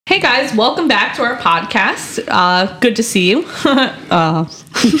Hey guys, welcome back to our podcast. Good to see you. Good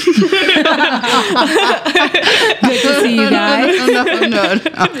to see you guys. No.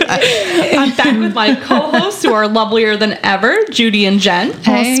 I'm back with my co-hosts who are lovelier than ever, Judy and Jen.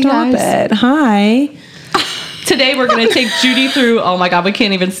 Hey, stop it. Hi. Today we're going to take Judy through, oh my God, we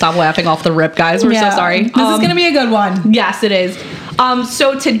can't even stop laughing off the rip, guys. We're so sorry. This is going to be a good one. Yes, it is.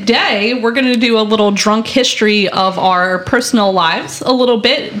 So today we're going to do a little drunk history of our personal lives a little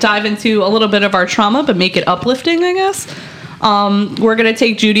bit, dive into a little bit of our trauma, but make it uplifting, I guess. We're going to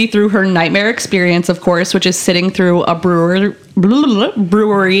take Judy through her nightmare experience, of course, which is sitting through a brewery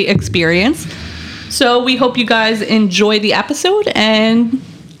experience. So we hope you guys enjoy the episode and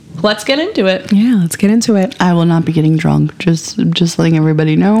let's get into it. Yeah, let's get into it. I will not be getting drunk. Just letting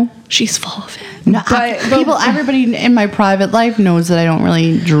everybody know. She's full of it. No, everybody in my private life knows that I don't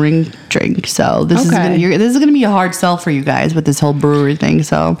really drink. So this is gonna be a hard sell for you guys with this whole brewery thing.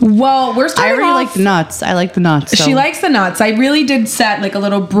 So well, we're starting. I already like the nuts. I like the nuts. So. She likes the nuts. I really did set like a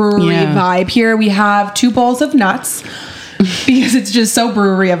little brewery vibe here. We have 2 bowls of nuts. Because it's just so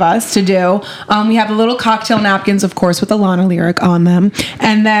brewery of us to do. We have the little cocktail napkins, of course, with the Lana lyric on them.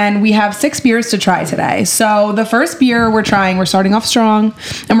 And then we have 6 beers to try today. So the first beer we're starting off strong.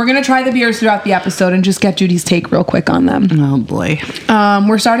 And we're going to try the beers throughout the episode and just get Judy's take real quick on them. Oh, boy.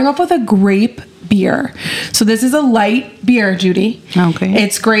 We're starting off with a grape beer. So this is a light beer, Judy. Okay.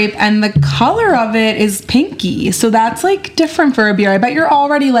 It's grape, and the color of it is pinky. So that's like different for a beer. I bet you're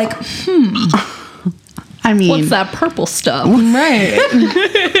already like, I mean, what's that purple stuff? Right.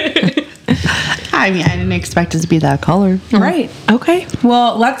 I mean, I didn't expect it to be that color. Right. Okay.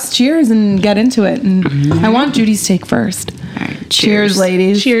 Well, let's cheers and get into it. And I want Judy's take first. All right. Cheers,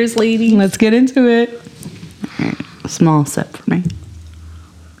 ladies. Cheers, ladies. Let's get into it. All right. A small sip for me.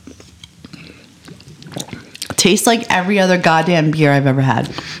 Tastes like every other goddamn beer I've ever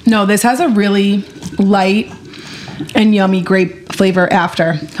had. No, this has a really light and yummy grape flavor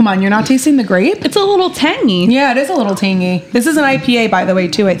after. Come on, you're not tasting the grape? It's a little tangy. Yeah, it is a little tangy. This is an IPA, by the way,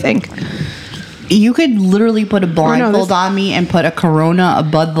 too, I think. You could literally put a blindfold on me and put a Corona, a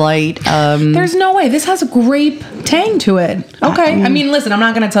Bud Light. There's no way. This has a grape tang to it. Okay. I mean, listen, I'm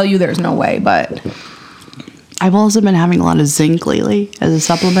not going to tell you there's no way, but... I've also been having a lot of zinc lately as a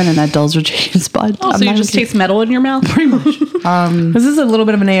supplement, and that dulls your taste bud. Oh, so you just taste metal in your mouth? Pretty much. This is a little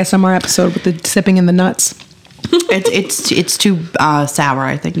bit of an ASMR episode with the sipping in the nuts. It's too sour,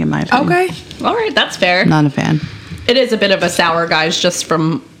 I think, in my opinion. Okay. All right, that's fair. Not a fan. It is a bit of a sour, guys, just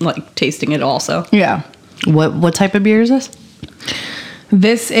from like tasting it also. Yeah. What type of beer is this?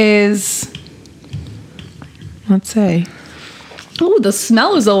 This is, let's say. Oh, the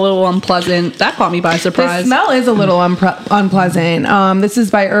smell is a little unpleasant. That caught me by surprise. The smell is a little unpleasant. This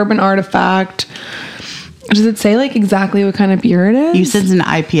is by Urban Artifact. Does it say like exactly what kind of beer it is? You said it's an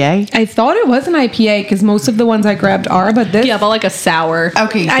IPA? I thought it was an IPA because most of the ones I grabbed are, but this... Yeah, but like a sour.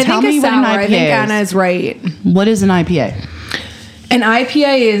 Okay, I tell think me a what sour. an IPA I think is. Anna is right. What is an IPA? An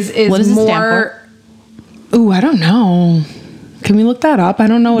IPA is what does more... it stand for? Ooh, I don't know. Can we look that up? I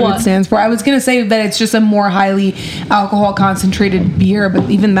don't know what it stands for. I was going to say that it's just a more highly alcohol concentrated beer, but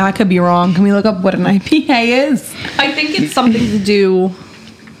even that could be wrong. Can we look up what an IPA is? I think it's something to do,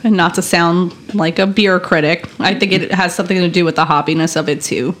 and not to sound like a beer critic, I think it has something to do with the hoppiness of it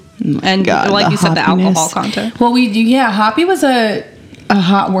too. And God, like the you said, the hoppiness. alcohol content. Well, hoppy was a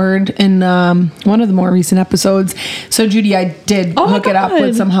hot word in one of the more recent episodes. So, Judy, I did hook it up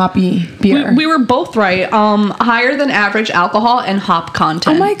with some hoppy beer. We were both right. Higher than average alcohol and hop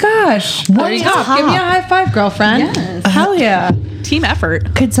content. Oh my gosh. What is hop? Give me a high five, girlfriend. Yes. Hell yeah. Team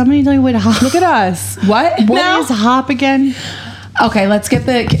effort. Could somebody tell me what hop? Look at us. What What is hop again? Okay, let's get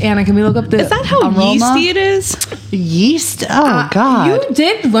Anna, can we look up the Is that how aroma? yeasty it is? Yeast? Oh, God. You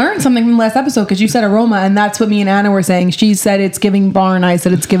did learn something from last episode because you said aroma, and that's what me and Anna were saying. She said it's giving barn, I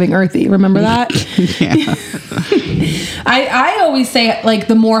said it's giving earthy. Remember that? Yeah. I always say, like,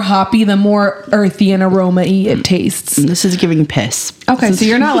 the more hoppy, the more earthy and aroma-y it tastes. This is giving piss. Okay, so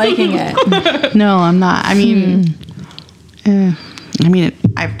you're not liking it. No, I'm not. I mean,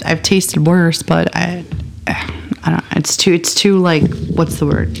 I've tasted worse, but I don't. It's too like, what's the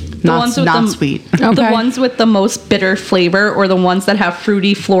word? Not sweet. The ones with the most bitter flavor or the ones that have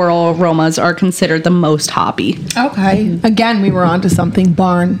fruity floral aromas are considered the most hoppy. Okay. Again, we were onto something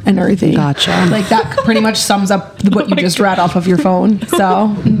barn and earthy. Gotcha. Like that pretty much sums up what you just read off of your phone.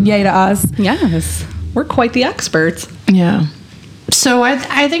 So, yay to us. Yes. We're quite the experts. Yeah. So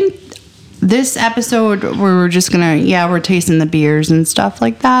I think this episode we're just gonna we're tasting the beers and stuff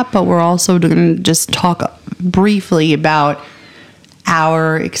like that, but we're also gonna just talk briefly about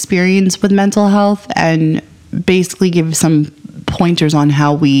our experience with mental health and basically give some pointers on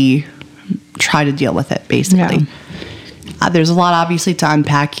how we try to deal with it, basically. Yeah. There's a lot, obviously, to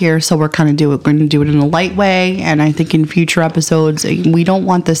unpack here, so we're going to do it in a light way. And I think in future episodes, we don't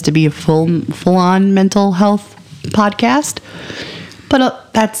want this to be a full-on mental health podcast,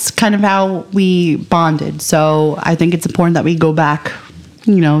 but that's kind of how we bonded. So I think it's important that we go back,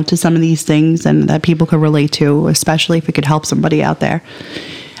 to some of these things and that people could relate to, especially if it could help somebody out there.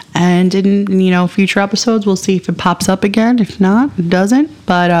 And in future episodes, we'll see if it pops up again. If not, it doesn't.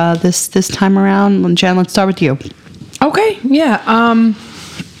 But this time around, Jen, let's start with you. Okay, yeah.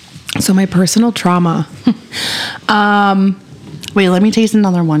 So my personal trauma. Wait, let me taste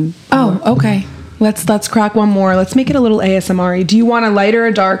another one. Oh, okay. Let's crack one more. Let's make it a little ASMR-y. Do you want a lighter,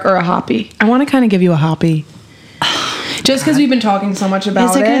 a dark, or a hoppy? I want to kind of give you a hoppy. Just because we've been talking so much about it.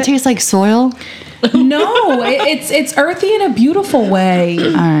 Is it going to taste like soil? No, it's earthy in a beautiful way.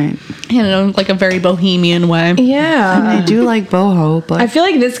 All right. Like a very bohemian way. Yeah. I do like boho, but I feel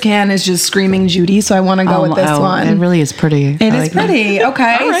like this can is just screaming Judy, so I want to go with this one. It really is pretty. It is pretty.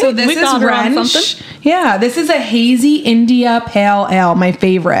 Okay, right, so this we is got her on Wrench. something. Yeah, this is a hazy India Pale Ale, my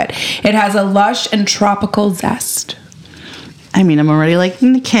favorite. It has a lush and tropical zest. I'm already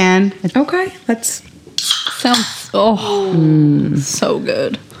liking the can. Okay, that's... Sounds so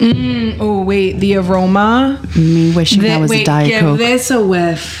good. Oh, wait, the aroma. Me wishing that was a Diet give Coke. this a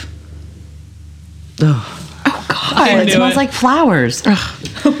whiff. Ugh. Oh, God. It smells like flowers.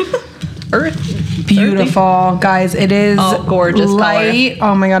 Earth. Beautiful. Guys, it is gorgeous light.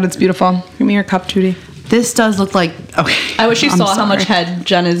 Oh, my God, it's beautiful. Give me your cup, Judy. This does look like... Okay. I wish you I'm saw how sorry. much head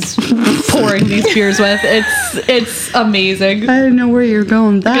Jen is pouring these beers with. It's amazing. I didn't know where you're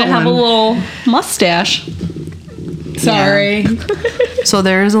going with that Gonna have a one. little mustache. Sorry. So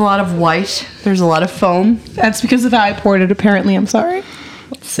there is a lot of white. There's a lot of foam. That's because of how I poured it, apparently. I'm sorry.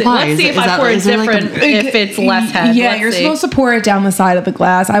 Let's see Why? if I pour it is there like different if it's less head. Yeah, Let's you're see. supposed to pour it down the side of the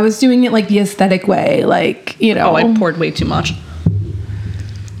glass. I was doing it like the aesthetic way, Oh, I poured way too much.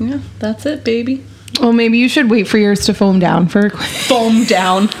 Yeah, that's it, baby. Well, maybe you should wait for yours to foam down for Foam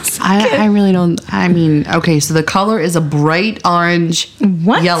down. I really don't... okay, so the color is a bright orange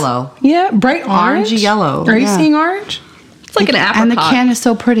What? yellow. Yeah, bright orange. Orangey yellow, Are you yeah. seeing orange? It's like an apricot. And the can is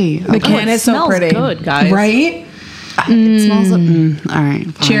so pretty. The can it is so smells pretty. good, guys. Right? It smells like... all right.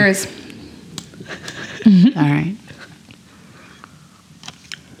 Fine. Cheers. All right.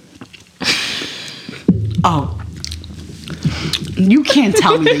 Oh. You can't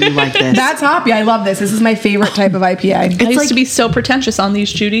tell me that you like this. That's hoppy. I love this. This is my favorite type of IPA. I used like- to be so pretentious on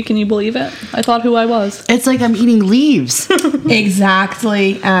these, Judy. Can you believe it? I thought who I was. It's like I'm eating leaves.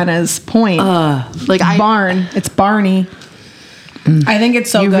 Exactly Anna's point. Barn. It's Barney. I think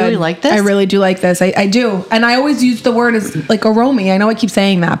it's so You good. really like this? I really do like this. I do. And I always use the word as like aromi. I know I keep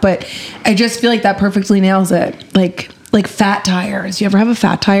saying that, but I just feel like that perfectly nails it. Like fat tires. You ever have a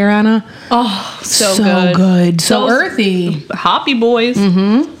fat tire, Anna? Oh, so good. So Those earthy. Hoppy boys.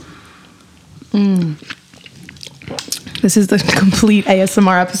 This is the complete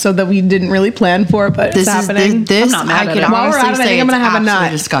ASMR episode that we didn't really plan for, but This it's is happening. this. I'm not mad I at can it. While we're honestly at it, I say think I'm it's gonna have a absolutely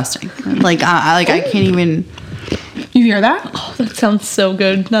nut. disgusting. I can't even. You hear that? Oh, that sounds so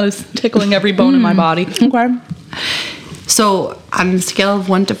good. That is tickling every bone in my body. Okay. So on a scale of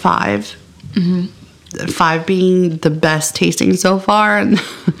 1 to 5, 5 being the best tasting so far,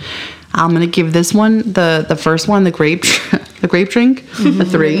 I'm gonna give this one the first one, the grape drink, a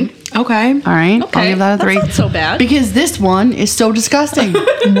 3. Okay. All right, Okay, I'll give that a 3. that's not so bad. Because this one is so disgusting.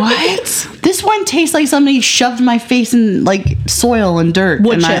 What? This one tastes like somebody shoved my face in like soil and dirt.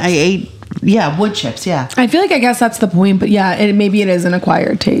 Wood and chips. I ate, wood chips. Yeah, I feel like I guess that's the point, but yeah, maybe it is an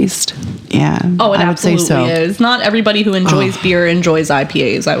acquired taste. yeah. Oh, it I would say absolutely so. is. Not everybody who enjoys beer enjoys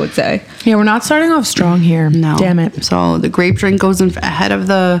IPAs, I would say. Yeah, we're not starting off strong here. No, Damn it. So the grape drink goes in ahead of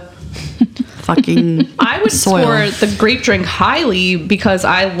the fucking. I would soil. score the grape drink highly because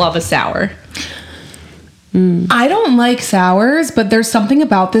I love a sour. I don't like sours, but there's something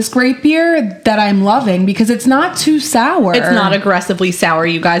about this grape beer that I'm loving because it's not too sour. It's not aggressively sour,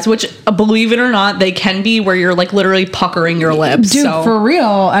 you guys, which, believe it or not, they can be where you're like literally puckering your lips. Dude, so. for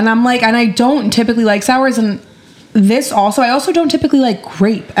real. And I'm like, and I don't typically like sours, and this also, I also don't typically like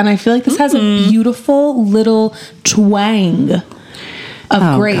grape, and I feel like this has a beautiful little twang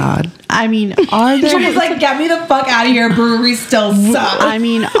of grape. God. I mean, are there? She's like, get me the fuck out of here. Brewery still sucks. I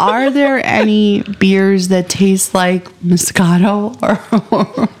mean, are there any beers that taste like Moscato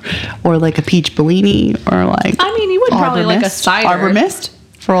or like a peach Bellini or like? I mean, you would probably Arbor like a Mist? cider. Arbor Mist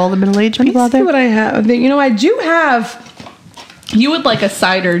for all the middle-aged people out See there. what I have. You know, I do have. You would like a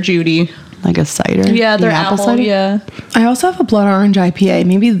cider, Judy. like a cider. Yeah, they're apple cider. Yeah. I also have a blood orange IPA.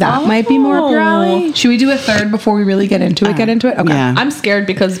 Maybe that might be more up your alley. Should we do a third before we really get into it? Okay. Yeah. I'm scared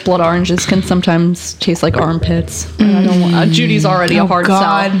because blood oranges can sometimes taste like armpits. And I don't want, Judy's already a hard sell.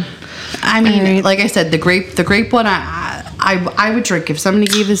 I mean, like I said, the grape one, I would drink. If somebody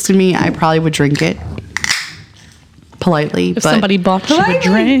gave this to me, I probably would drink it politely. If somebody bought you a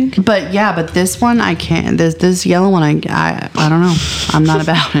drink. But this one I can't. This yellow one, I don't know. I'm not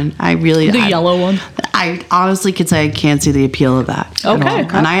about it. Yellow one. I honestly could say I can't see the appeal of that. Okay.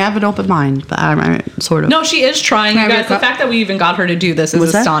 And I have an open mind, but I'm sort of. No, she is trying, you guys. The fact that we even got her to do this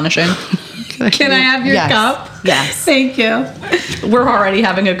is astonishing. Can I have your cup? Yes. Thank you. We're already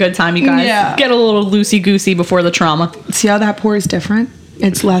having a good time, you guys. Yeah. Get a little loosey-goosey before the trauma. See how that pours different?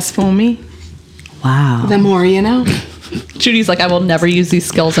 It's less foamy. Wow. The more you know. Judy's like, I will never use these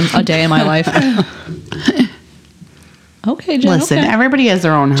skills in a day in my life. Okay, Jen. Listen, everybody has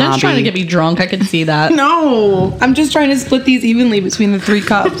their own Jen's hobby. trying to get me drunk. I can see that. No. I'm just trying to split these evenly between the 3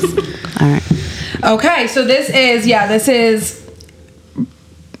 cups. All right. Okay, so this is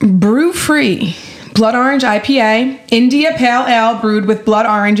Brew Free Blood Orange IPA, India Pale Ale brewed with blood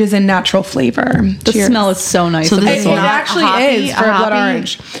oranges and natural flavor. The smell is so nice. So this It actually is for a blood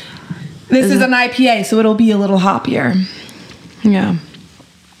orange. This is an IPA, so it'll be a little hoppier. Yeah.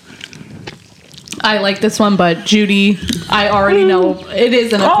 I like this one, but Judy, I already know it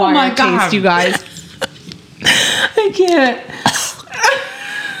is an acquired taste, you guys. I can't.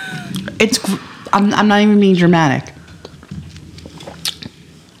 I'm not even being dramatic.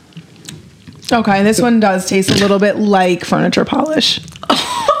 Okay, this one does taste a little bit like furniture polish.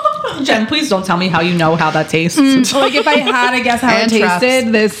 Jen, please don't tell me how you know how that tastes. Like if I had to guess how it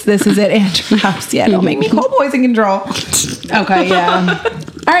tasted, this is it. And traps. Yeah, don't make me call poison control. Okay, yeah.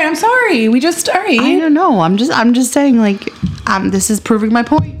 All right, I'm sorry. All right. I don't know. I'm just saying, like, this is proving my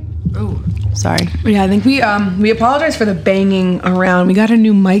point. Oh, sorry. Yeah, I think we apologize for the banging around. We got a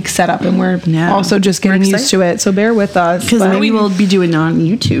new mic set up, and we're also just getting used to it. So bear with us. Because maybe we'll be doing it on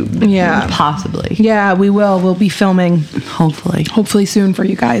YouTube. Yeah, possibly. Yeah, we will. We'll be filming. Hopefully soon for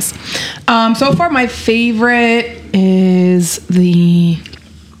you guys. So far, my favorite is the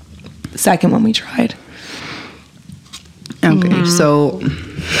second one we tried. Okay, so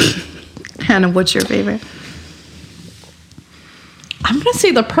Hannah, what's your favorite? I'm gonna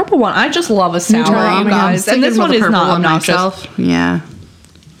say the purple one. I just love a sour, you guys, and this one is not obnoxious. Yeah,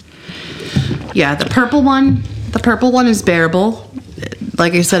 the purple one. The purple one is bearable.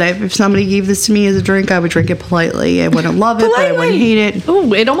 Like I said, if somebody gave this to me as a drink, I would drink it politely. I wouldn't love it, but I wouldn't hate it.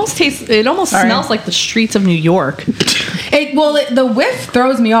 Ooh, it almost smells like the streets of New York. The whiff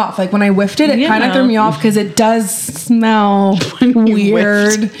throws me off. Like when I whiffed it, it kind of threw me off because it does smell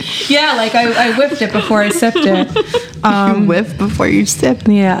weird. Yeah, like I whiffed it before I sipped it. You whiff before you sip.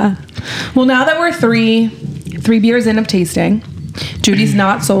 Yeah. Well, now that we're three beers in of tasting, Judy's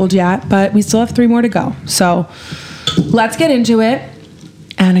not sold yet, but we still have 3 more to go. So let's get into it.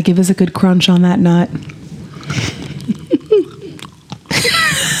 Anna, give us a good crunch on that nut.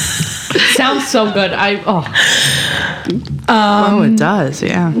 Sounds so good. It does,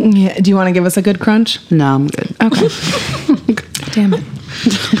 yeah. Do you want to give us a good crunch? No, I'm good. Okay. Damn it.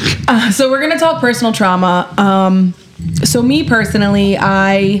 So we're going to talk personal trauma. So me personally,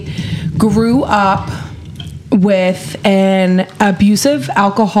 I grew up with an abusive,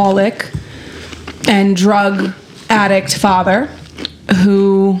 alcoholic, and drug addict father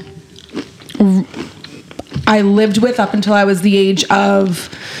who I lived with up until I was the age of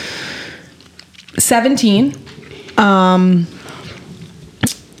 17.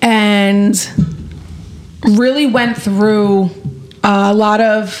 And really went through a lot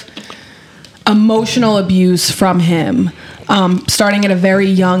of emotional abuse from him, starting at a very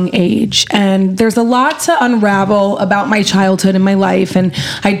young age. And there's a lot to unravel about my childhood and my life. And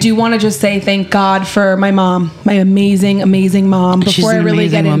I do want to just say thank God for my mom, my amazing, amazing mom. Before I really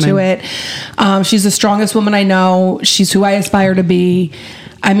get into it, she's the strongest woman I know. She's who I aspire to be.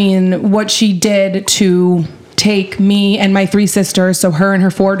 I mean, what she did to take me and my 3 sisters, so her and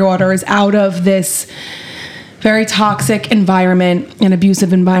her 4 daughters, out of this very toxic environment and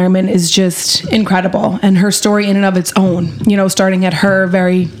abusive environment is just incredible. And her story in and of its own, starting at her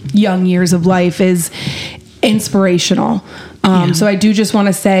very young years of life, is inspirational. So I do just want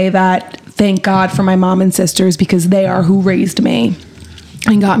to say that thank God for my mom and sisters, because they are who raised me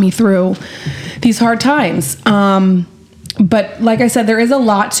and got me through these hard times. But like I said, there is a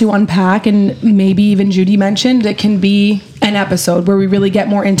lot to unpack, and maybe even Judy mentioned it can be an episode where we really get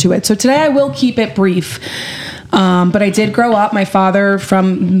more into it. So today I will keep it brief. But I did grow up. My father,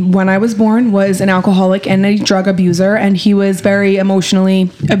 from when I was born, was an alcoholic and a drug abuser, and he was very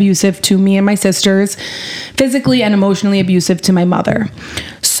emotionally abusive to me and my sisters, physically and emotionally abusive to my mother.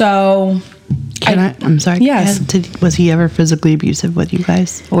 So... I'm sorry. Yes. Was he ever physically abusive with you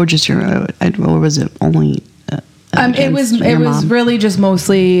guys, or just or was it only? It was really just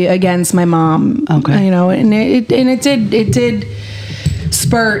mostly against my mom. Okay. And it did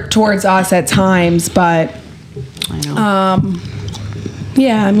spurt towards us at times, but I know.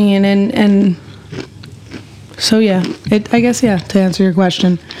 yeah, I mean, and so yeah, I guess to answer your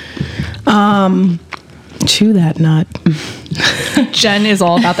question, chew that nut. Jen is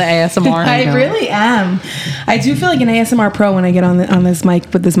all about the ASMR. I really am. I do feel like an ASMR pro when I get on this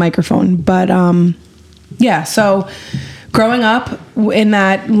mic with this microphone. But yeah, so growing up in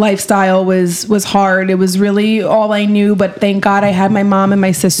that lifestyle was hard. It was really all I knew. But thank God I had my mom and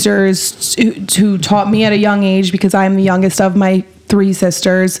my sisters who taught me at a young age, because I'm the youngest of my 3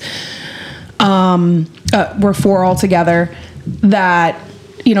 sisters. We're 4 altogether. That,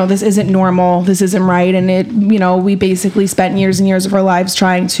 this isn't normal, this isn't right. And we basically spent years and years of our lives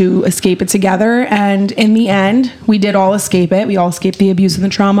trying to escape it together. And in the end, we did all escape it. We all escaped the abuse and the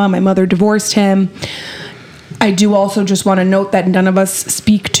trauma. My mother divorced him. I do also just want to note that none of us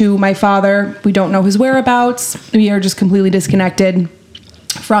speak to my father. We don't know his whereabouts. We are just completely disconnected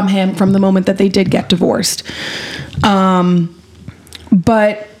from him from the moment that they did get divorced.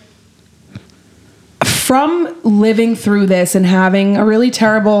 But from living through this and having a really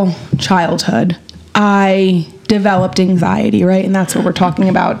terrible childhood, I developed anxiety, right? And that's what we're talking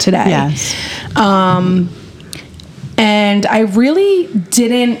about today. Yes. And I really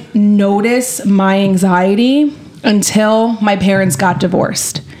didn't notice my anxiety until my parents got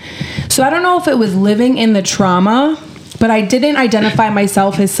divorced. So I don't know if it was living in the trauma, but I didn't identify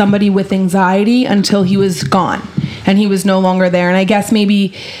myself as somebody with anxiety until he was gone and he was no longer there. And I guess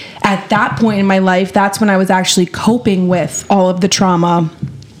maybe at that point in my life, that's when I was actually coping with all of the trauma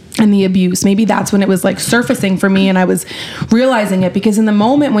and the abuse. Maybe that's when it was like surfacing for me and I was realizing it, because in the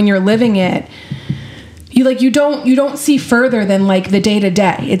moment when you're living it, you don't see further than like the day to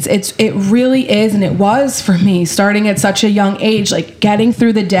day. It really is. And it was for me, starting at such a young age, like getting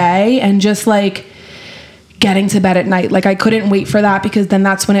through the day and just like getting to bed at night. Like I couldn't wait for that, because then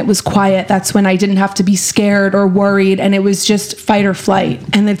that's when it was quiet. That's when I didn't have to be scared or worried. And it was just fight or flight.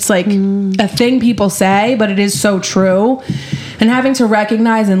 And it's like a thing people say, but it is so true. And having to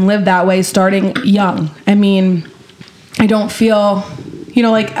recognize and live that way starting young. I mean, I don't feel,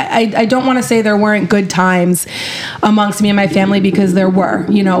 I don't want to say there weren't good times amongst me and my family, because there were,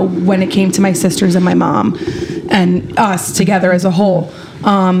 when it came to my sisters and my mom and us together as a whole.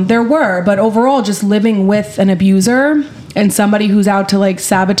 There were, but overall, just living with an abuser and somebody who's out to like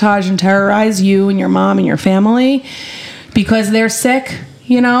sabotage and terrorize you and your mom and your family because they're sick,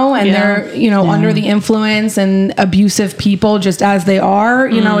 and they're, under the influence, and abusive people just as they are,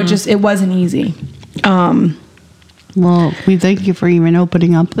 it wasn't easy. Well, we thank you for even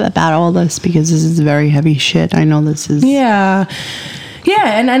opening up about all this, because this is very heavy shit. I know this is...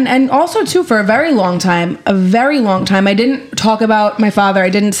 Yeah, and also too, for a very long time, I didn't talk about my father. I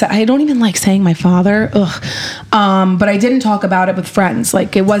don't even like saying my father. Ugh. But I didn't talk about it with friends.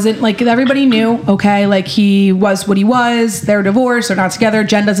 Like, it wasn't like everybody knew, okay, like he was what he was. They're divorced, they're not together.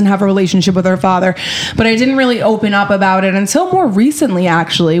 Jen doesn't have a relationship with her father. But I didn't really open up about it until more recently,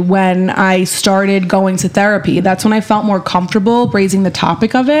 actually, when I started going to therapy. That's when I felt more comfortable raising the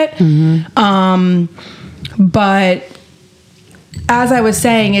topic of it. But as I was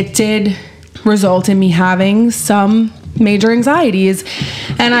saying, it did result in me having some major anxieties.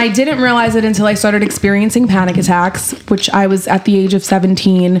 And I didn't realize it until I started experiencing panic attacks, which I was at the age of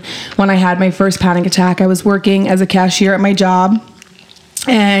 17 when I had my first panic attack. I was working as a cashier at my job,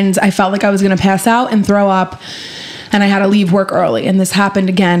 and I felt like I was going to pass out and throw up, and I had to leave work early. And this happened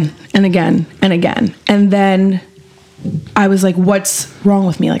again and again and again. And then I was like, what's wrong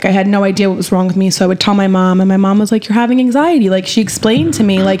with me? Like, I had no idea what was wrong with me. So I would tell my mom, and my mom was like, you're having anxiety. Like, she explained to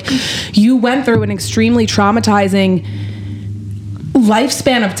me, like, you went through an extremely traumatizing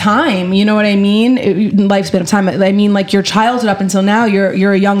lifespan of time. You know what I mean? Lifespan of time. I mean, like, your childhood up until now,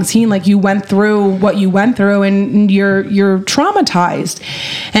 you're a young teen. Like, you went through what you went through, and you're traumatized.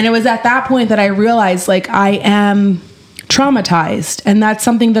 And it was at that point that I realized, like, I am traumatized, and that's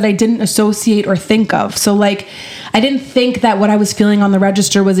something that I didn't associate or think of. So like, I didn't think that what I was feeling on the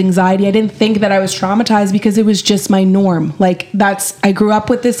register was anxiety. I didn't think that I was traumatized, because it was just my norm. Like, I grew up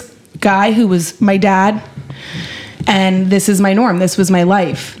with this guy who was my dad, and this is my norm. This was my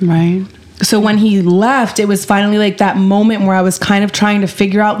life. Right. So when he left, it was finally like that moment where I was kind of trying to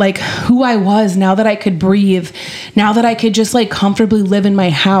figure out like who I was now that I could breathe, now that I could just like comfortably live in my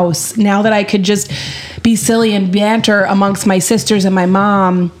house, now that I could just be silly and banter amongst my sisters and my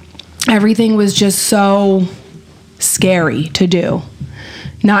mom. Everything was just so scary to do.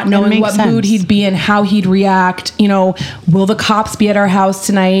 Not knowing what mood he'd be in, how he'd react, you know, will the cops be at our house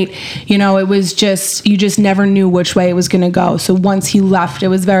tonight? You know, it was just, you just never knew which way it was going to go. So once he left, it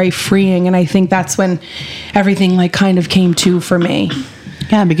was very freeing. And I think that's when everything like kind of came to for me.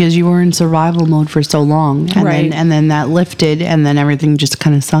 Yeah, because you were in survival mode for so long. And then that lifted and then everything just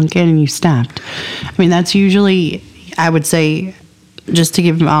kind of sunk in and you snapped. I mean, that's usually, I would say, just to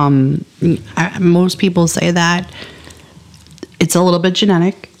give, most people say that it's a little bit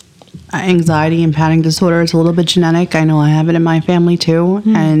genetic. Anxiety and panic disorder, it's a little bit genetic. I know I have it in my family too.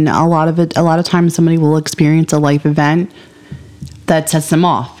 And a lot of times somebody will experience a life event that sets them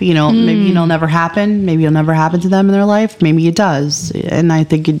off. You know, maybe it'll never happen. Maybe it'll never happen to them in their life. Maybe it does. And I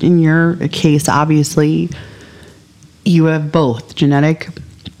think in your case, obviously, you have both genetic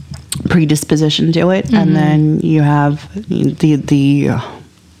predisposition to it, and then you have the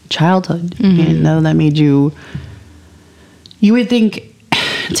childhood. You know, that made you. You would think,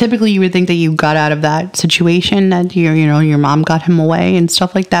 typically you would think that you got out of that situation, that your mom got him away and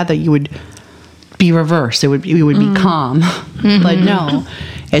stuff like that, that you would be reversed. It would be calm. But no,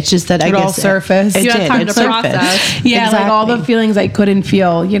 it's just that I guess all surfaced. You had time to process. Yeah, exactly. Like all the feelings I couldn't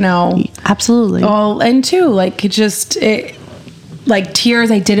feel, you know. Absolutely. And too, like like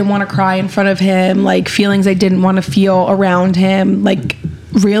tears I didn't want to cry in front of him, like feelings I didn't want to feel around him, like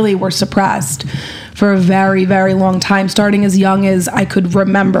really were suppressed for a very, very long time, starting as young as I could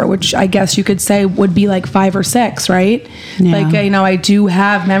remember, which I guess you could say would be like 5 or 6, right? Yeah. Like, you know, I do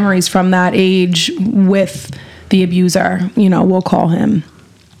have memories from that age with the abuser, you know, we'll call him.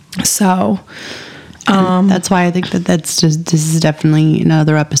 So that's why I think this is definitely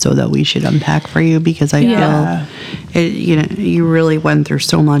another episode that we should unpack for you, because I feel you really went through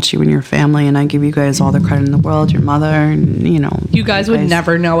so much, you and your family, and I give you guys all the credit in the world, your mother, and you guys would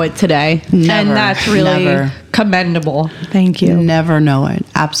never know it today. Never, and that's really commendable. Thank you. Never know it.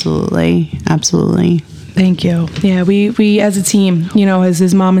 Absolutely. Thank you. Yeah, we as a team, you know, as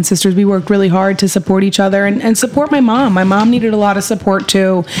his mom and sisters, we worked really hard to support each other and support my mom. My mom needed a lot of support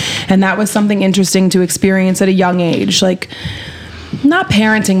too. And that was something interesting to experience at a young age. Like, not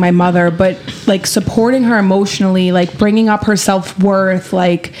parenting my mother, but like supporting her emotionally, like bringing up her self-worth,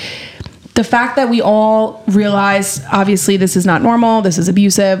 like the fact that we all realized, obviously, this is not normal, this is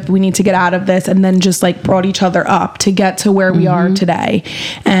abusive, we need to get out of this, and then just like brought each other up to get to where we are today.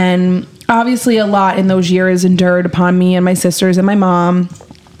 And obviously a lot in those years endured upon me and my sisters and my mom,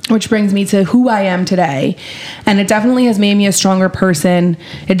 which brings me to who I am today. And it definitely has made me a stronger person.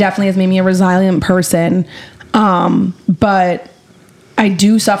 It definitely has made me a resilient person. But I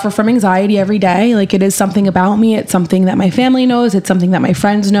do suffer from anxiety every day. Like, it is something about me. It's something that my family knows. It's something that my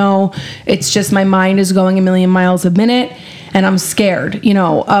friends know. It's just my mind is going a million miles a minute, and I'm scared, you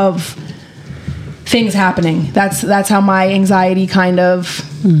know, of things happening. That's how my anxiety kind of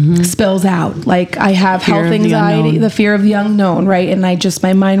spills out. Like, I have health anxiety, the fear of the unknown, right? And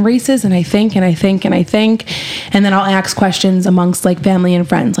my mind races, and I think, and then I'll ask questions amongst like family and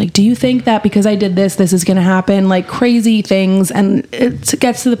friends. Like, do you think that because I did this is going to happen? Like, crazy things. And it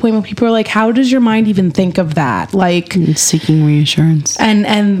gets to the point where people are like, how does your mind even think of that? Like, and seeking reassurance.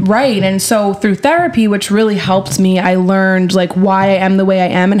 And right. And so through therapy, which really helped me, I learned like why I am the way I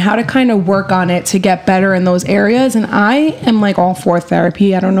am and how to kind of work on it to get better in those areas. And I am like all for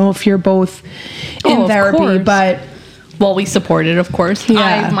therapy. I don't know if you're both in therapy, but well, we support it, of course. Yeah.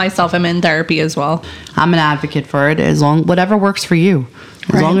 I myself am in therapy as well. I'm an advocate for it, whatever works for you.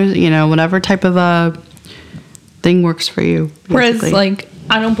 As long as, whatever type of a thing works for you. Basically. Whereas, like,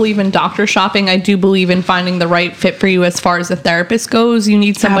 I don't believe in doctor shopping. I do believe in finding the right fit for you as far as the therapist goes. You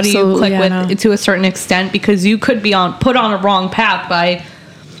need somebody you click with to a certain extent, because you could be put on a wrong path by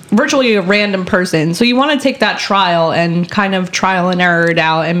virtually a random person. So you want to take that trial and kind of trial and error it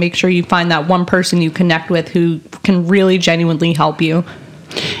out and make sure you find that one person you connect with who can really genuinely help you.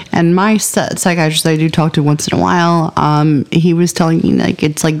 And my psychiatrist I do talk to once in a while, he was telling me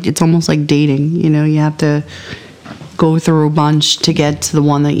it's almost like dating. You have to go through a bunch to get to the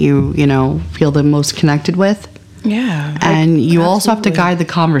one that you feel the most connected with. Yeah. And you also have to guide the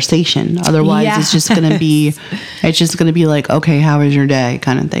conversation. Otherwise, it's just going to be like, okay, how was your day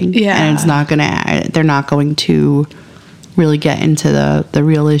kind of thing. Yeah. And they're not going to really get into the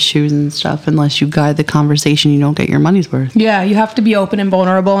real issues and stuff unless you guide the conversation. You don't get your money's worth. Yeah. You have to be open and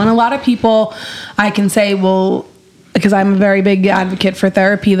vulnerable. And a lot of people I can say will because I'm a very big advocate for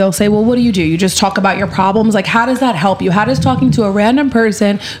therapy, they'll say, well, what do? You just talk about your problems. Like, how does that help you? How does talking to a random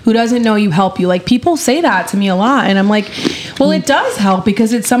person who doesn't know you help you? Like, people say that to me a lot. And I'm like, well, it does help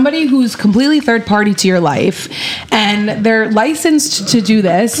because it's somebody who's completely third party to your life and they're licensed to do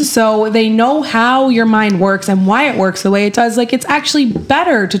this. So they know how your mind works and why it works the way it does. Like, it's actually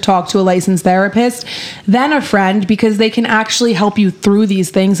better to talk to a licensed therapist than a friend because they can actually help you through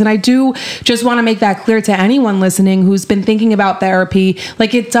these things. And I do just want to make that clear to anyone listening who's been thinking about therapy.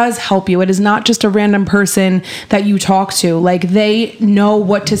 Like, it does help you. It is not just a random person that you talk to. Like, they know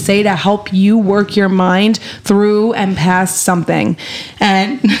what to say to help you work your mind through and past something.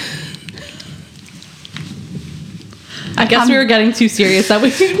 And I guess we were getting too serious. That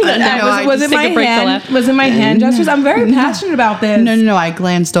was in my hand. Was in my hand gestures. I'm very passionate about this. No. I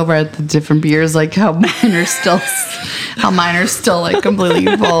glanced over at the different beers, like how mine are still like completely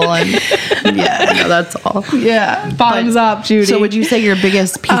full, and yeah, no, that's all. Yeah, bottoms up, Judy. So, would you say your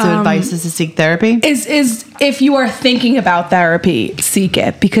biggest piece of advice is to seek therapy? Is if you are thinking about therapy, seek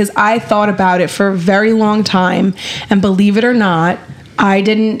it, because I thought about it for a very long time, and believe it or not, I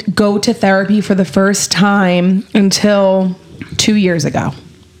didn't go to therapy for the first time until 2 years ago.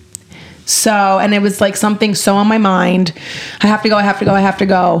 So, and it was like something so on my mind. I have to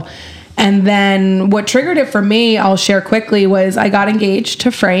go. And then what triggered it for me, I'll share quickly, was I got engaged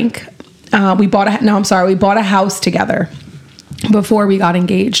to Frank. We bought a house together before we got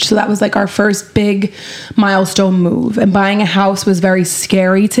engaged. So that was like our first big milestone move. And buying a house was very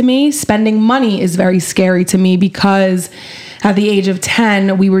scary to me. Spending money is very scary to me because at the age of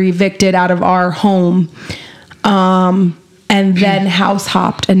 10, we were evicted out of our home. And then house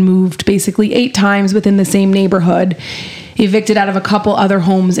hopped and moved basically 8 times within the same neighborhood. Evicted out of a couple other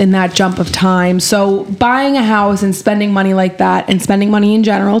homes in that jump of time. So buying a house and spending money like that, and spending money in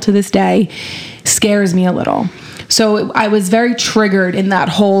general to this day, scares me a little. So I was very triggered in that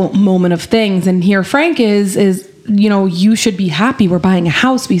whole moment of things. And here Frank is, you know, you should be happy. We're buying a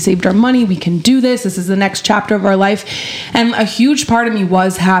house. We saved our money. We can do this. This is the next chapter of our life. And a huge part of me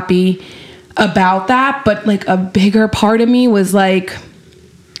was happy about that. But like a bigger part of me was like,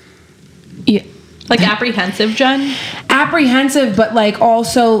 yeah. Like apprehensive, Jen? Apprehensive, but like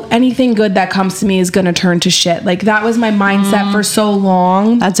also anything good that comes to me is going to turn to shit. Like that was my mindset for so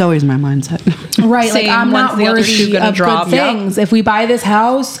long. That's always my mindset. Right. Same, like I'm not worthy of good things. If we buy this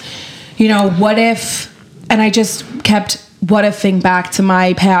house, you know, what if, and I just kept what ifing back to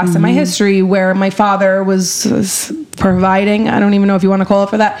my past and my history where my father was providing, I don't even know if you want to call it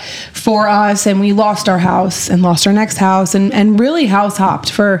for that, for us, and we lost our house and lost our next house and really house hopped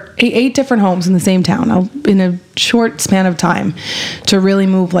for 8 different homes in the same town in a short span of time to really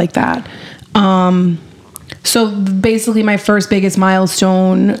move like that. So basically my first biggest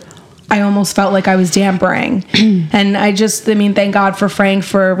milestone, I almost felt like I was dampering. And I mean, thank God for Frank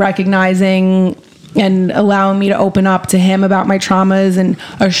for recognizing and allowing me to open up to him about my traumas and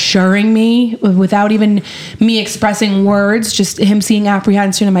assuring me without even me expressing words, just him seeing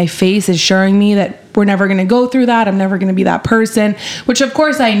apprehension in my face, assuring me that we're never going to go through that. I'm never going to be that person, which of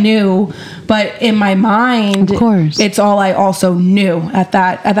course I knew, but in my mind, of course, it's all I also knew at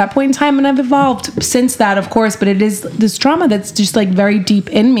that point in time. And I've evolved since that, of course, but it is this trauma that's just like very deep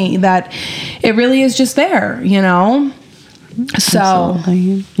in me that it really is just there, you know? So,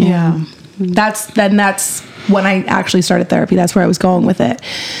 absolutely. Yeah. That's when I actually started therapy. That's where I was going with it.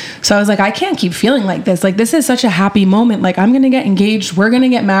 So I was like, I can't keep feeling like this. Like, this is such a happy moment. Like, I'm going to get engaged. We're going to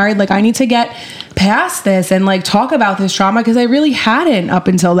get married. Like, I need to get past this and like talk about this trauma, because I really hadn't up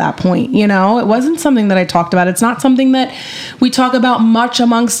until that point. You know, it wasn't something that I talked about. It's not something that we talk about much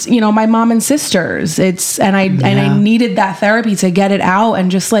amongst, you know, my mom and sisters. And I needed that therapy to get it out.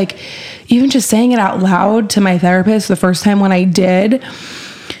 And just like, even just saying it out loud to my therapist the first time when I did,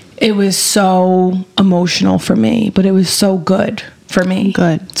 it was so emotional for me, but it was so good for me.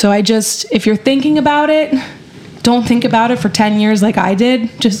 Good. So if you're thinking about it, don't think about it for 10 years like I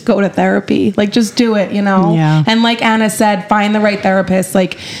did. Just go to therapy. Like, just do it, you know? Yeah. And like Anna said, find the right therapist.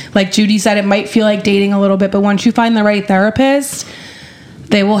 Like Judy said, it might feel like dating a little bit, but once you find the right therapist,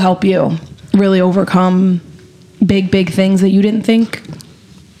 they will help you really overcome big things that you didn't think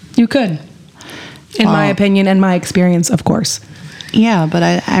you could. In my opinion and my experience, of course. Yeah, but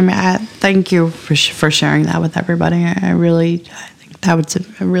I thank you for sharing that with everybody. I think that was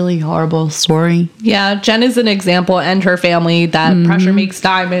a really horrible story. Yeah, Jen is an example, and her family, that pressure makes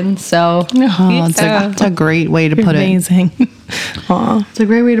diamonds. So it's a great way to put amazing. it. Amazing. It's a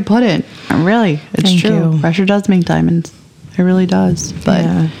great way to put it. Really, it's Thank true. you. Pressure does make diamonds. It really does.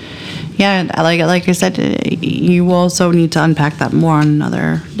 But Yeah, like I said, you also need to unpack that more on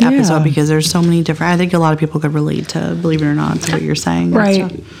another episode because there's so many different. I think a lot of people could relate to, believe it or not, to what you're saying.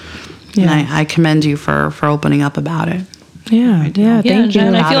 Right. Yeah. And I commend you for opening up about it. Yeah, thank you.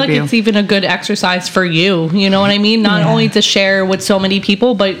 And I feel like it's even a good exercise for you. You know what I mean? Not only to share with so many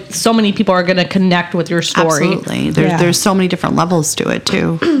people, but so many people are going to connect with your story. Absolutely. There's so many different levels to it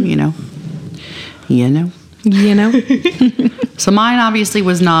too. You know. So mine obviously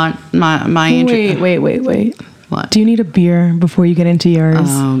was not my Wait. What? Do you need a beer before you get into yours?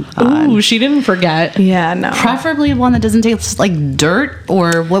 Oh, God. Ooh, she didn't forget. Yeah, no. Preferably one that doesn't taste like dirt,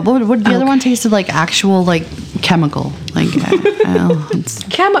 or what the other one tasted like, actual like chemical, like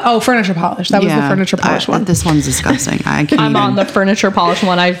furniture polish. That was the furniture polish one. This one's disgusting. I can't. I'm on the furniture polish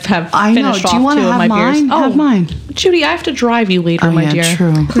one. I have finished off 2 of my beers. Have mine. Judy, I have to drive you later, my dear.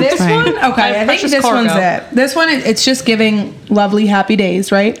 True. This one, okay. I think this one's it. This one, it's just giving lovely happy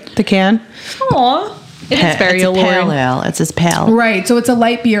days, right? The can. Aw. It's very alluring. Pale ale. It's as pale. Right. So it's a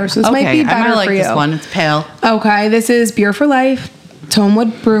light beer. So this might be better I might like for you. this one. It's pale. Okay. This is Beer for Life,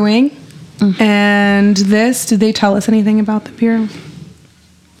 Tonewood Brewing. And this, did they tell us anything about the beer?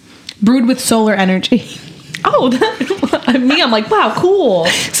 Brewed with solar energy. Oh, I'm like, wow, cool.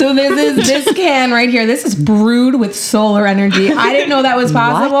 So this can right here. This is brewed with solar energy. I didn't know that was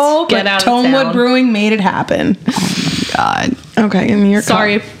possible, Get but out of Tonewood town. Brewing made it happen. Oh my God. Okay, give me your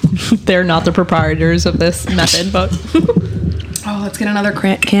Sorry if they're not the proprietors of this method, but... Oh, let's get another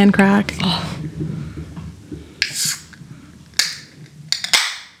can crack.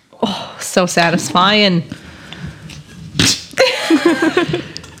 Oh, so satisfying.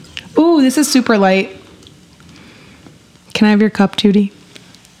 Ooh, this is super light. Can I have your cup, Judy?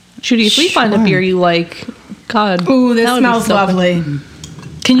 Judy, if we find a beer you like, God. Ooh, this that would be smells so lovely.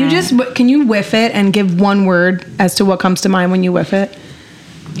 Can you whiff it and give one word as to what comes to mind when you whiff it?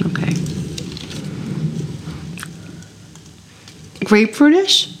 Okay.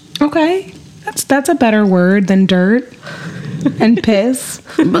 Grapefruitish? Okay. That's a better word than dirt and piss.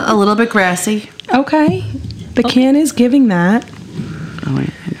 A little bit grassy. Okay. The can is giving that. Oh,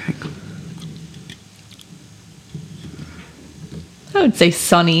 wait. I would say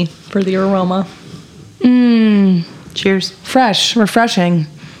sunny for the aroma. Cheers. Fresh, refreshing.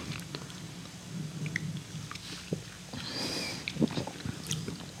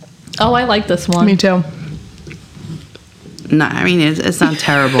 Oh, I like this one. Me too. No, I mean, it's not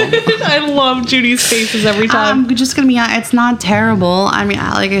terrible. I love Judy's faces every time. I'm just going to be honest, it's not terrible. I mean,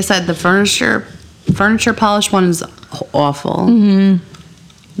 like I said, the furniture polish one is awful.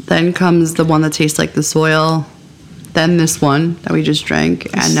 Mm-hmm. Then comes the one that tastes like the soil. Then this one that we just drank.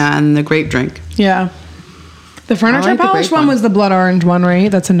 And then the grape drink. Yeah. The furniture polish one was the blood orange one,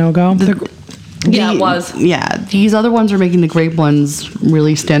 right? That's a no-go. Yeah, it was. Yeah, these other ones are making the grape ones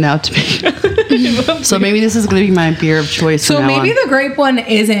really stand out to me. So maybe this is going to be my beer of choice. So maybe the grape one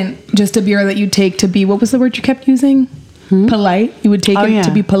isn't just a beer that you take to be, what was the word you kept using? Polite. You would take it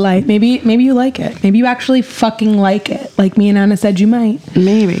to be polite. Maybe you like it. Maybe you actually fucking like it. Like me and Anna said you might.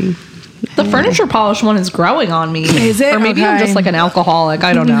 Maybe. The furniture polish one is growing on me. Is it? Or maybe I'm just like an alcoholic.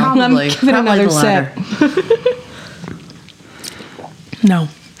 I don't know. Probably. I'm giving another sip. No.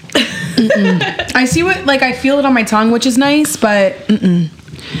 I see what, like, I feel it on my tongue, which is nice, but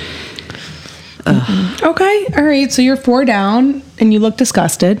okay, all right. So you're 4 down, and you look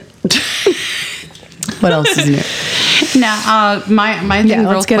disgusted. What else is new? Now, my thing,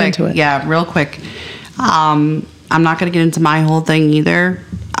 let's get into it. Yeah, real quick. I'm not going to get into my whole thing either.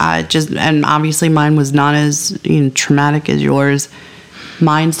 And obviously mine was not as traumatic as yours.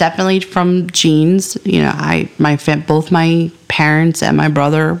 Mine's definitely from genes. Both my parents and my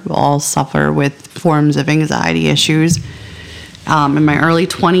brother all suffer with forms of anxiety issues. In my early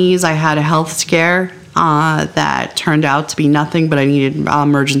 20s, I had a health scare that turned out to be nothing, but I needed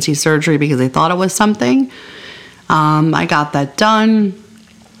emergency surgery because they thought it was something. I got that done.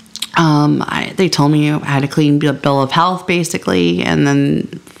 They told me I had a clean bill of health, basically. And then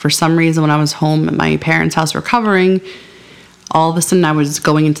for some reason, when I was home at my parents' house recovering, all of a sudden I was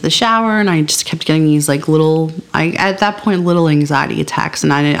going into the shower and I just kept getting these like little anxiety attacks.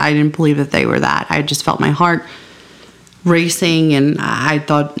 And I didn't believe that they were that. I just felt my heart racing and I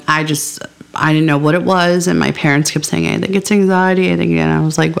didn't know what it was. And my parents kept saying, I think it's anxiety. And I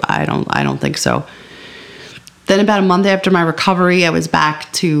was like, I don't think so. Then about a month after my recovery, I was back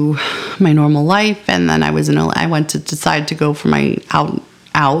to my normal life. And then I went to decide to go for my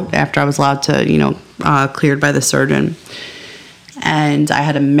out after I was allowed to, cleared by the surgeon. And I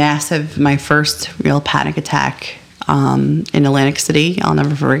had my first real panic attack in Atlantic City. I'll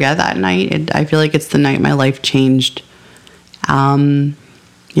never forget that night. I feel like it's the night my life changed.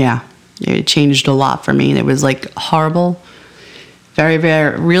 Yeah. It changed a lot for me. It was like horrible, very,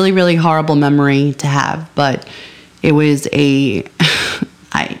 very, really, really horrible memory to have. But it was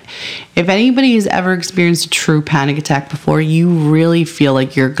if anybody has ever experienced a true panic attack before, you really feel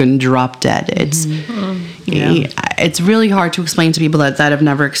like you're going to drop dead. It's really hard to explain to people that have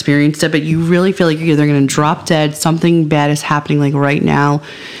never experienced it, but you really feel like you're either going to drop dead, something bad is happening like right now.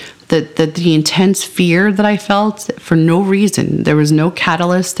 That the intense fear that I felt for no reason, there was no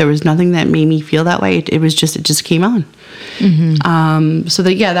catalyst, there was nothing that made me feel that way. It just came on. So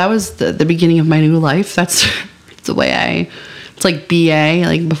that was the beginning of my new life. That's the way it's like BA,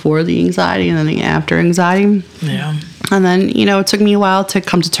 like before the anxiety and then the after anxiety. Yeah. And then, it took me a while to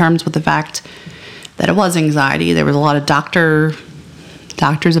come to terms with the fact that it was anxiety. There was a lot of doctor's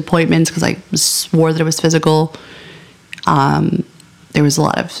appointments because I swore that it was physical. There was a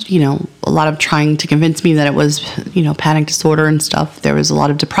lot of trying to convince me that it was, panic disorder and stuff. There was a lot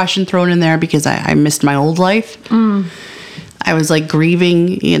of depression thrown in there because I missed my old life. I was like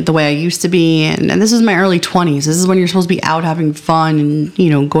grieving the way I used to be. And this is my early 20s. This is when you're supposed to be out having fun and,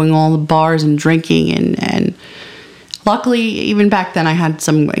 going to all the bars and drinking. And luckily, even back then, I had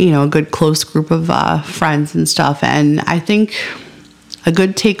some, a good close group of friends and stuff. And I think a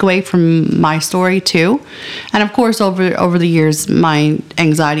good takeaway from my story too, and of course over the years my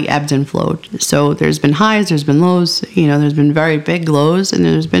anxiety ebbed and flowed. So there's been highs, there's been lows, there's been very big lows, and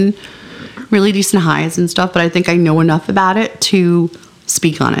there's been really decent highs and stuff. But I think I know enough about it to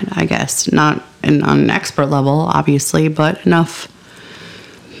speak on it, I guess. Not on an expert level, obviously, but enough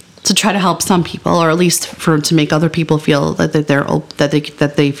to try to help some people, or at least to make other people feel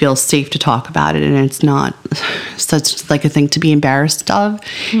that they feel safe to talk about it, and it's not such like a thing to be embarrassed of,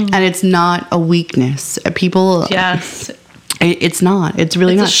 and it's not a weakness. People, yes, it's not. It's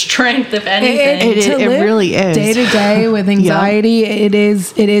really not. It's a strength, if anything. It really is. Day to day with anxiety, it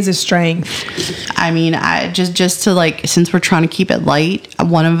is a strength. I mean, just to since we're trying to keep it light,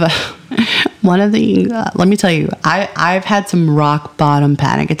 one of the let me tell you, I've had some rock bottom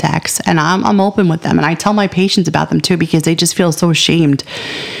panic attacks, and I'm open with them, and I tell my patients about them too because they just feel so ashamed.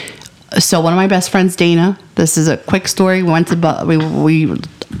 So one of my best friends, Dana, this is a quick story. We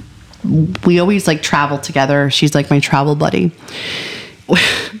always travel together. She's like my travel buddy.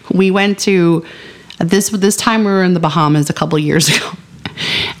 We went to this time we were in the Bahamas a couple years ago,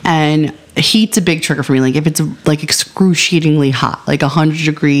 and heat's a big trigger for me. If it's excruciatingly hot, 100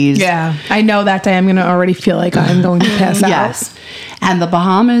 degrees. Yeah, I know that day I'm gonna already feel like I'm going to pass out. Yes, and the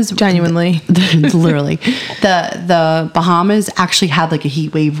Bahamas, genuinely, literally, the Bahamas actually had a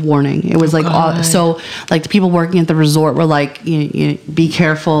heat wave warning. It was the people working at the resort were be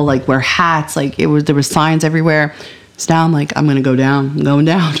careful, wear hats. There was signs everywhere. So now I'm gonna go down. I'm going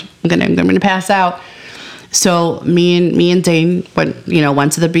down. I'm gonna pass out. So me and Dane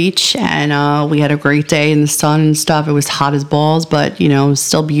went to the beach, and we had a great day in the sun and stuff. It was hot as balls, but it was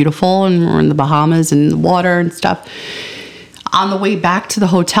still beautiful, and we're in the Bahamas and the water and stuff. On the way back to the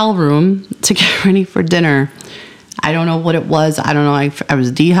hotel room to get ready for dinner, I don't know what it was. I don't know. I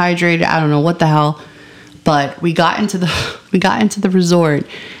was dehydrated. I don't know what the hell. But we got into the resort,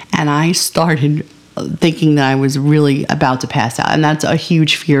 and I started thinking that I was really about to pass out, and that's a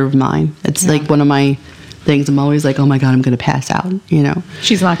huge fear of mine. It's one of my things. I'm always oh my God, I'm going to pass out,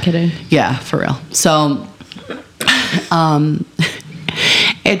 She's not kidding. Yeah, for real. So,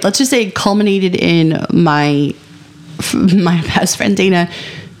 let's just say it culminated in my best friend Dana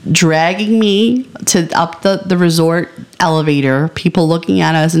dragging me up the resort elevator, people looking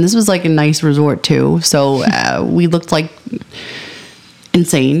at us, and this was a nice resort too. So we looked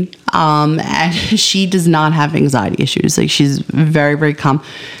insane. And she does not have anxiety issues. She's very, very calm.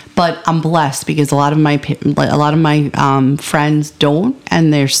 But I'm blessed because a lot of my friends don't,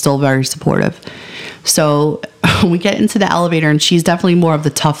 and they're still very supportive. So we get into the elevator, and she's definitely more of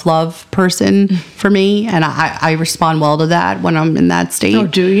the tough love person for me, and I respond well to that when I'm in that state. Oh,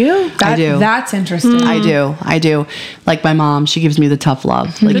 do you? I do. That's interesting. I do. My mom, she gives me the tough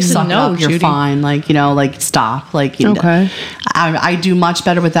love. Suck it up, you're Judy. fine. Stop. Okay. I do much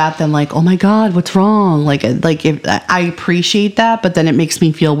better with that than oh my God, what's wrong? If I appreciate that, but then it makes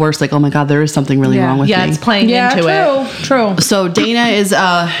me feel worse. Oh my God, there is something really wrong with me. Yeah, it's playing into it. True. So Dana is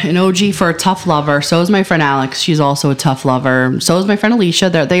an OG for a tough lover. So is my friend Alex. She's also a tough lover. So is my friend Alicia.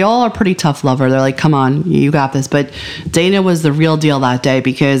 They all are pretty tough lover. They're come on, you got this. But Dana was the real deal that day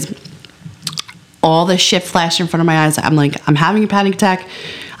because all this shit flashed in front of my eyes. I'm I'm having a panic attack.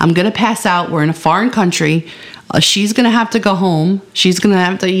 I'm going to pass out. We're in a foreign country. She's going to have to go home. She's going to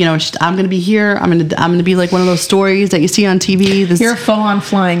have to, I'm going to be here. I'm going to be one of those stories that you see on TV. You're full on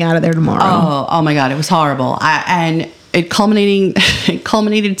flying out of there tomorrow. Oh my God. It was horrible. And it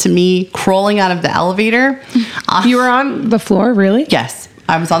culminated to me crawling out of the elevator. You were on the floor, really? Yes.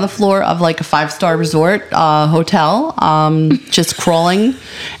 I was on the floor of like a 5-star resort hotel, just crawling,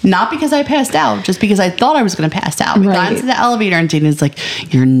 not because I passed out, just because I thought I was going to pass out. We got into the elevator and Dana's like,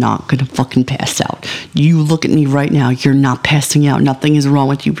 you're not going to fucking pass out. You look at me right now. You're not passing out. Nothing is wrong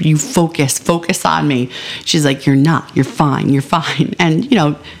with you. You focus on me. She's like, you're not. You're fine. You're fine. And, you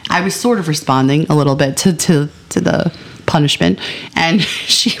know, I was sort of responding a little bit to the punishment, and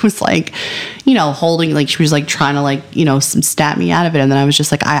she was like, you know, holding, like, she was like trying to, like, you know, stab me out of it. And then I was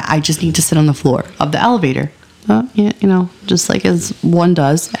just like, I just need to sit on the floor of the elevator, yeah, you know, just like as one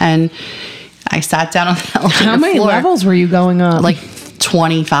does. And I sat down on the elevator. How many levels were you going up? Like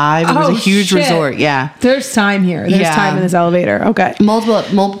 25. It was a huge resort. Yeah. There's time here. There's time in this elevator. Okay.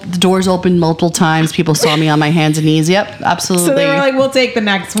 The doors opened multiple times. People saw me on my hands and knees. Yep, absolutely. So they were like, we'll take the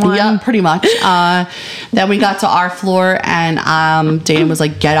next one. Yeah, pretty much. Then we got to our floor and Dana was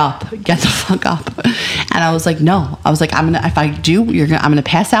like, get up, get the fuck up. And I was like, no. I was like, if I do, I'm gonna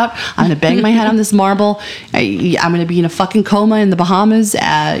pass out. I'm gonna bang my head on this marble. I'm gonna be in a fucking coma in the Bahamas.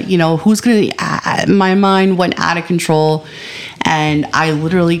 You know, my mind went out of control. And I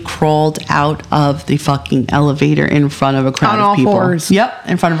literally crawled out of the fucking elevator in front of a crowd of people. On all fours. Yep,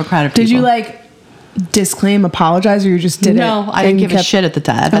 in front of a crowd of people. Did you like disclaim, apologize, or you just did it? No, I didn't give a shit at the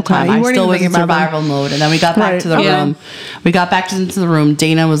time. I still was in survival mode. And then we got back to the room. We got back into the room.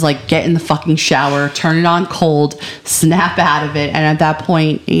 Dana was like, get in the fucking shower, turn it on cold, snap out of it. And at that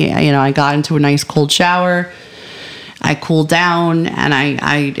point, you know, I got into a nice cold shower. I cooled down and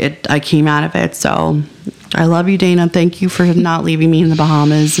I came out of it. So I love you, Dana. Thank you for not leaving me in the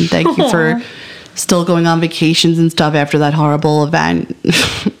Bahamas, and thank you for still going on vacations and stuff after that horrible event.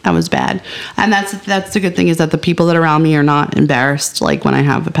 That was bad. And that's the good thing, is that the people that are around me are not embarrassed, like when I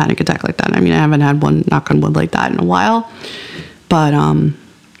have a panic attack like that. I mean, I haven't had one, knock on wood, like that in a while, but I'm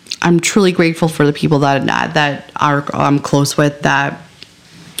truly grateful for the people that I'm close with, that,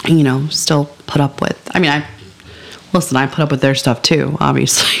 you know, still put up with. I mean, I put up with their stuff too,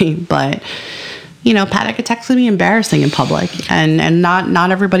 obviously, but, you know, panic attacks can be embarrassing in public, and not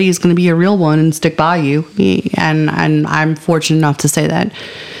everybody is going to be a real one and stick by you. And I'm fortunate enough to say that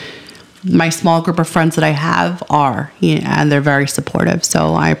my small group of friends that I have are, you know, and they're very supportive.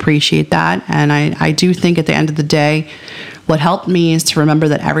 So I appreciate that. And I do think at the end of the day, what helped me is to remember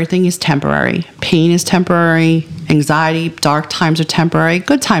that everything is temporary. Pain is temporary. Anxiety, dark times are temporary.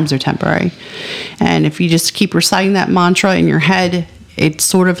 Good times are temporary. And if you just keep reciting that mantra in your head, it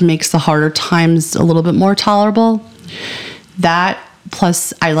sort of makes the harder times a little bit more tolerable. That,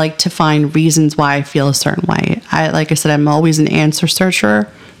 plus I like to find reasons why I feel a certain way. Like I said, I'm always an answer searcher.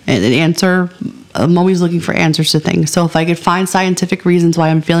 I'm always looking for answers to things. So if I could find scientific reasons why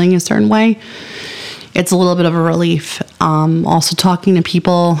I'm feeling a certain way, it's a little bit of a relief. Also, talking to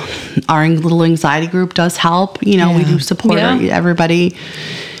people, our little anxiety group does help. You know, we do support everybody.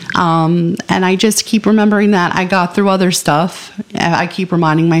 And I just keep remembering that I got through other stuff. I keep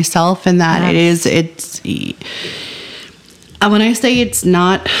reminding myself, and that it's when I say it's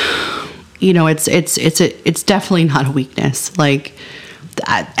not, you know, it's definitely not a weakness. Like,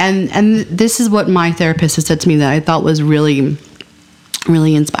 and this is what my therapist has said to me that I thought was really,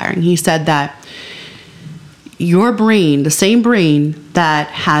 really inspiring. He said that your brain, the same brain that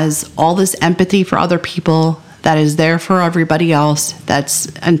has all this empathy for other people, that is there for everybody else, that's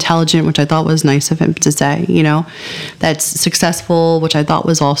intelligent, which I thought was nice of him to say, you know, that's successful, which I thought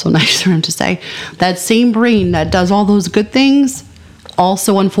was also nice for him to say, that same brain that does all those good things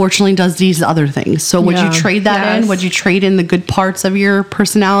also unfortunately does these other things. So would you trade that in? Would you trade in the good parts of your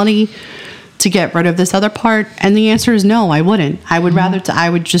personality to get rid of this other part? And the answer is no, I wouldn't. I would I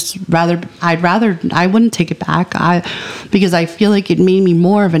wouldn't take it back. Because I feel like it made me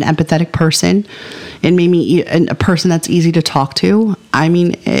more of an empathetic person. It made me a person that's easy to talk to. I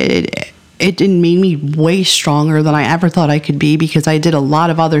mean, it made me way stronger than I ever thought I could be, because I did a lot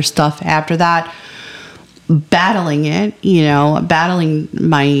of other stuff after that, battling it, you know, battling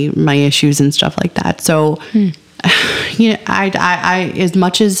my issues and stuff like that. So, you know, I as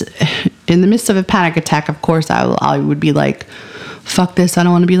much as in the midst of a panic attack, of course, I would be like, fuck this, I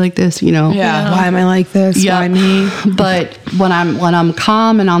don't want to be like this, you know. Yeah. Why am I like this? Yeah. Why me? But when I'm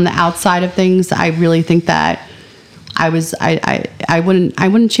calm and on the outside of things, I really think that I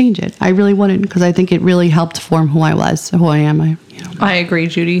wouldn't change it. I really wouldn't, because I think it really helped form who I was, who I am. I agree,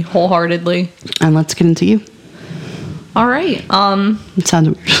 Judy, wholeheartedly. And let's get into you. All right. It sounds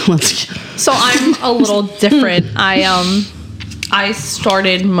weird. So I'm a little different. I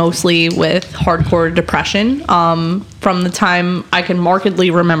started mostly with hardcore depression from the time I can markedly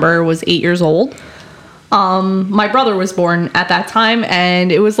remember was 8 years old. my brother was born at that time,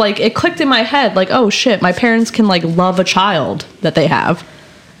 and it was like, it clicked in my head, like, oh shit, my parents can like love a child that they have.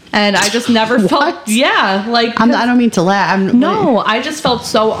 And I just never felt, like, I don't mean to laugh. I just felt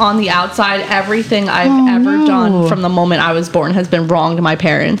so on the outside. Everything I've ever done from the moment I was born has been wrong to my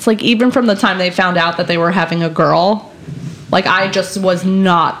parents. Like, even from the time they found out that they were having a girl, like, I just was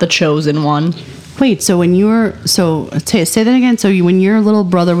not the chosen one. Wait, so when you were, say that again. So when your little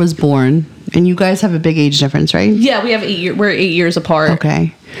brother was born, and you guys have a big age difference, right? Yeah, we have 8 years. We're 8 years apart.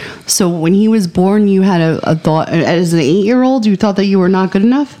 Okay. So when he was born, you had a thought, as an 8-year-old, you thought that you were not good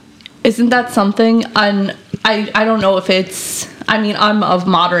enough? Isn't that something? And I don't know if it's, I mean, I'm of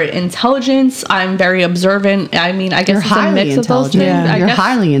moderate intelligence. I'm very observant. I mean, I guess it's a mix of those things. Yeah, you're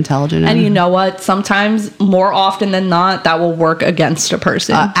highly intelligent. And you know what? Sometimes, more often than not, that will work against a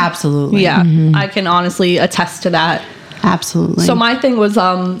person. Absolutely. Yeah. I can honestly attest to that. Absolutely. So my thing was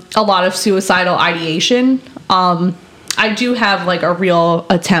a lot of suicidal ideation. I do have like a real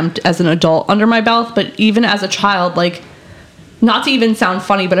attempt as an adult under my belt, but even as a child, like, not to even sound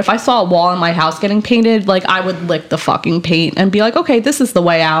funny, but if I saw a wall in my house getting painted, like, I would lick the fucking paint and be like, okay, this is the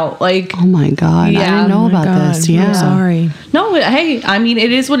way out. Like, oh my God. Yeah. I didn't know about this. Yeah. I'm sorry. No, hey, I mean,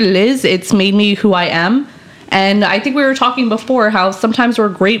 it is what it is. It's made me who I am. And I think we were talking before how sometimes we're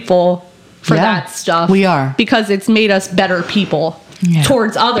grateful for that stuff. We are. Because it's made us better people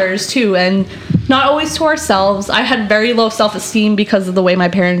towards others too. And not always to ourselves. I had very low self-esteem because of the way my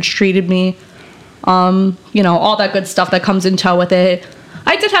parents treated me. You know, all that good stuff that comes in tow with it.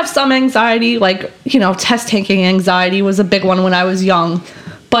 I did have some anxiety, like, you know, test taking anxiety was a big one when I was young.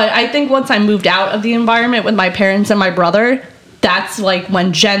 But I think once I moved out of the environment with my parents and my brother, that's like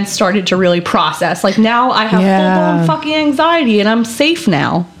when Jen started to really process. Like, now I have full-blown fucking anxiety and I'm safe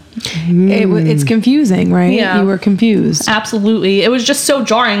now. It's confusing, right? Yeah. You were confused. Absolutely. It was just so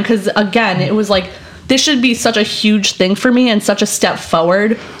jarring because, again, it was like, this should be such a huge thing for me and such a step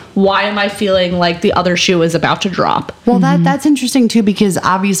forward. Why am I feeling like the other shoe is about to drop? Well, that's interesting too, because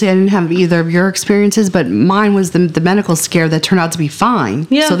obviously I didn't have either of your experiences, but mine was the medical scare that turned out to be fine.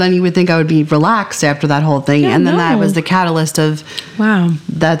 Yeah. So then you would think I would be relaxed after that whole thing. Yeah, and then that was the catalyst of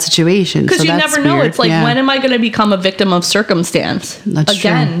that situation. Because you never know. It's like, when am I going to become a victim of circumstance? That's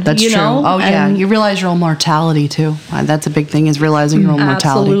Again, true. That's you true. know? Oh, yeah. You realize your own mortality too. That's a big thing, is realizing your own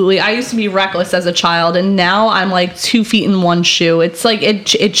mortality. Absolutely. I used to be reckless as a child, and now I'm like 2 feet in one shoe. It's like,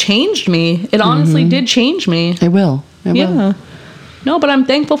 it changed me. It honestly did change me. It will. It will. No, but I'm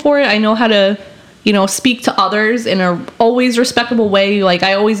thankful for it. I know how to, you know, speak to others in a always respectable way. Like,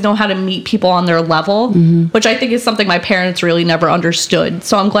 I always know how to meet people on their level, which I think is something my parents really never understood.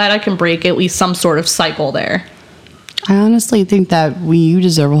 So I'm glad I can break at least some sort of cycle there. I honestly think that you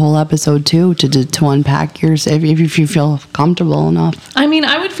deserve a whole episode too to unpack yours if you feel comfortable enough. I mean,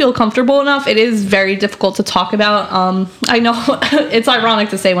 I would feel comfortable enough. It is very difficult to talk about. I know it's ironic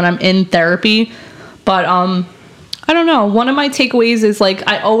to say when I'm in therapy, but I don't know. One of my takeaways is, like,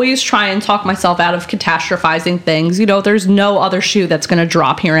 I always try and talk myself out of catastrophizing things. You know, there's no other shoe that's going to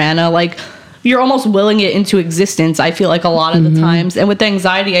drop here, Anna. Like, you're almost willing it into existence, I feel like, a lot of the times. And with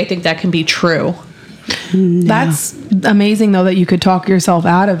anxiety, I think that can be true. That's amazing, though, that you could talk yourself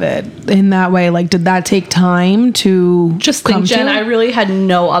out of it in that way. Like, did that take time to just think, Jen? I really had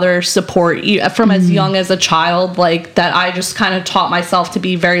no other support from as young as a child, like, that. I just kind of taught myself to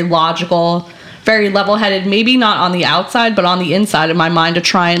be very logical, very level-headed, maybe not on the outside, but on the inside of my mind, to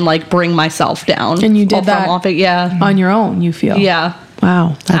try and, like, bring myself down. And you did that on your own, you feel? Yeah.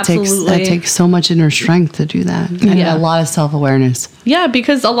 Wow. That takes so much inner strength to do that. And a lot of self-awareness. Yeah,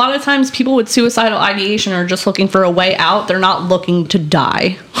 because a lot of times people with suicidal ideation are just looking for a way out. They're not looking to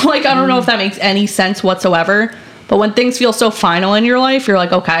die. Like, I don't know if that makes any sense whatsoever. But when things feel so final in your life, you're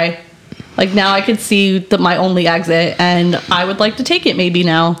like, okay, like, now I could see my only exit, and I would like to take it maybe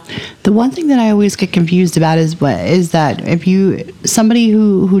now. The one thing that I always get confused about is that if somebody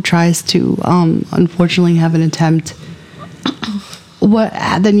who tries to unfortunately have an attempt,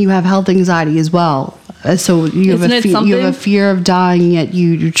 then you have health anxiety as well. So you have a fear of dying, yet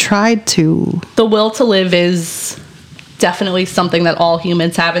you tried to. The will to live is definitely something that all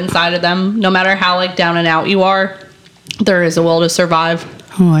humans have inside of them. No matter how, like, down and out you are, there is a will to survive.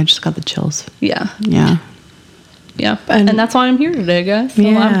 Oh, I just got the chills. Yeah. Yeah. Yeah. And that's why I'm here today, guys. So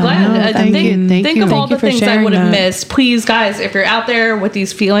yeah, I'm glad. Think of all the things I would have missed. Please, guys, if you're out there with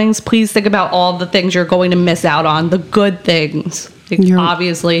these feelings, please think about all the things you're going to miss out on. The good things.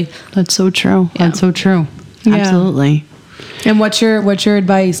 Obviously. That's so true. Yeah. That's so true. Yeah. Absolutely. And what's your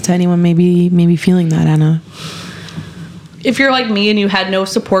advice to anyone maybe feeling that, Anna? If you're like me and you had no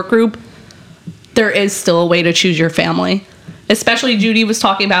support group, there is still a way to choose your family. especially Judy was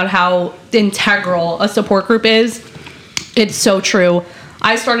talking about how integral a support group is. It's so true.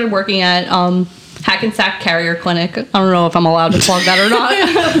 I started working at Hackensack Carrier Clinic. I don't know if I'm allowed to plug that or not.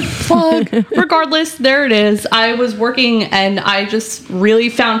 Plug. Regardless, there it is. I was working and I just really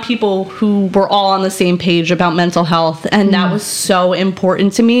found people who were all on the same page about mental health. And that was so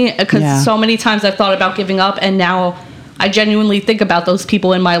important to me because so many times I've thought about giving up, and now I genuinely think about those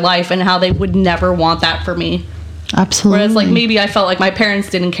people in my life and how they would never want that for me. Absolutely. Whereas, like, maybe I felt like my parents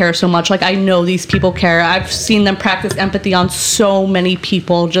didn't care so much. Like, I know these people care. I've seen them practice empathy on so many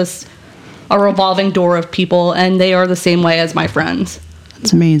people, just a revolving door of people, and they are the same way as my friends.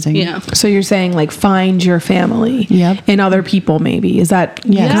 It's amazing. Yeah. So you're saying, like, find your family in other people, maybe. Is that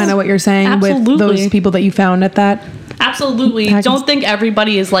kind of what you're saying? Absolutely. With those people that you found at that? Absolutely. Don't think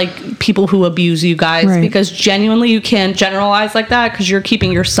everybody is like people who abuse you guys, because genuinely you can't generalize like that, because you're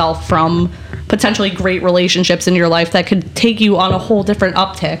keeping yourself from potentially great relationships in your life that could take you on a whole different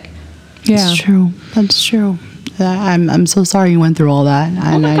uptick. Yeah. That's true. That's true. I'm so sorry you went through all that.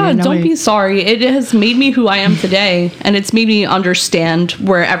 Oh my God, don't be sorry. It has made me who I am today, and it's made me understand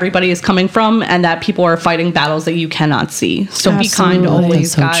where everybody is coming from and that people are fighting battles that you cannot see. So be kind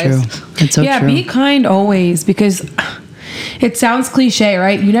always, That's so guys. true. That's so true. Be kind always, because it sounds cliche,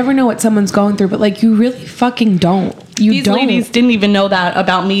 right? You never know what someone's going through, but like, you really fucking don't. These ladies didn't even know that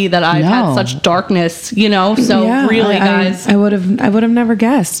about me, that I've had such darkness, you know? So really, guys. I would have never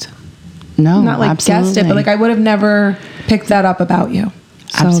guessed. No, not like absolutely. guessed it, but like I would have never picked that up about you.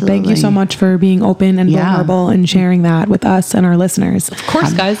 So Absolutely. Thank you so much for being open and vulnerable and sharing that with us and our listeners. Of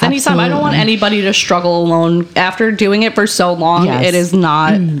course, guys. Anytime. I don't want anybody to struggle alone. After doing it for so long, it is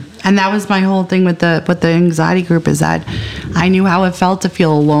not. And that was my whole thing with the anxiety group, is that I knew how it felt to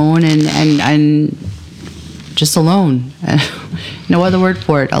feel alone and just alone. No other word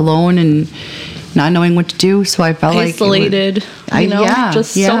for it. Alone and not knowing what to do. So I felt isolated,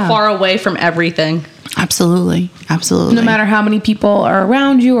 just so far away from everything. Absolutely. No matter how many people are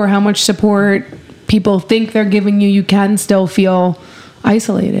around you or how much support people think they're giving you, you can still feel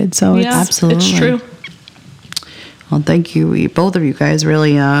isolated. So it's absolutely, it's true. Well, thank you. Both of you guys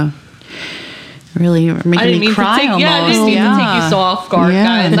really are making me cry almost. I didn't mean to take you so off guard,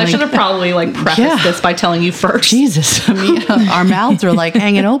 guys. I should have probably prefaced this by telling you first. Jesus, I mean, our mouths are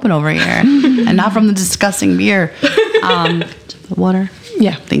hanging open over here, and not from the disgusting beer. The water.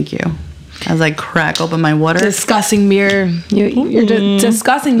 Yeah, thank you. As I crack open my water. Disgusting beer. You're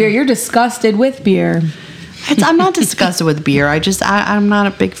disgusting beer. You're disgusted with beer. I'm not disgusted with beer. I'm not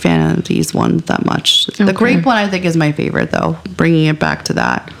a big fan of these ones that much. The grape one I think is my favorite, though. Bringing it back to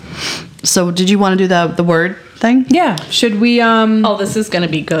that. So, did you want to do the word thing? Yeah. Should we? Oh, this is gonna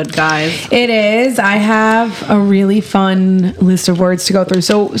be good, guys. It is. I have a really fun list of words to go through.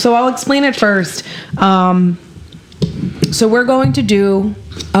 So I'll explain it first. So we're going to do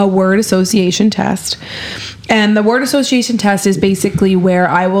a word association test. And the word association test is basically where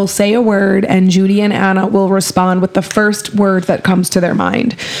I will say a word and Judy and Anna will respond with the first word that comes to their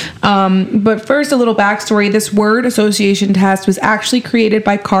mind. But first, a little backstory. This word association test was actually created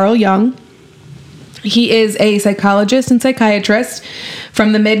by Carl Jung. He is a psychologist and psychiatrist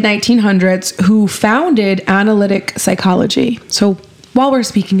from the mid-1900s who founded analytic psychology. So while we're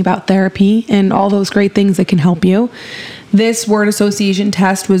speaking about therapy and all those great things that can help you, this word association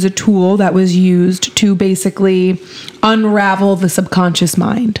test was a tool that was used to basically unravel the subconscious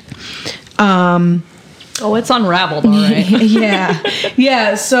mind. It's unraveled, all right.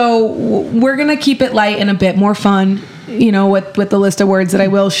 Yeah. So we're going to keep it light and a bit more fun, with the list of words that I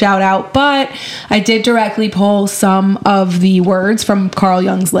will shout out. But I did directly pull some of the words from Carl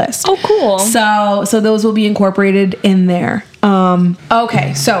Jung's list. Oh, cool. So those will be incorporated in there.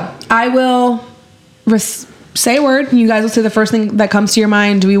 Okay, so I will say a word, and you guys will say the first thing that comes to your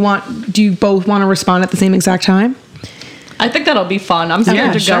mind. Do you both want to respond at the same exact time? I think that'll be fun. I'm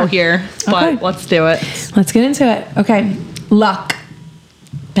scared to go here, but let's do it. Let's get into it. Okay. Luck.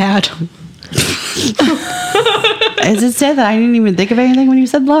 Bad. As it said that I didn't even think of anything when you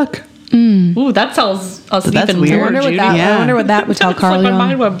said luck. Ooh, that tells us even weird. more, Judy. I wonder what that would tell Carl. My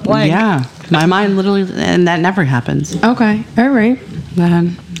mind went blank. Yeah. My mind literally, and that never happens. Okay. All right. Go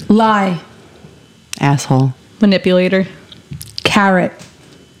ahead. Lie. Asshole. Manipulator. Carrot.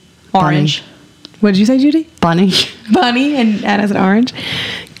 Orange. What did you say, Judy? Bunny. Bunny, and Anna's an orange.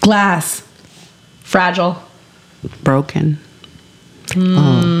 Glass. Fragile. Broken.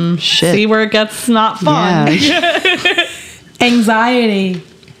 Oh, shit. See where it gets not fun. Yeah. Anxiety.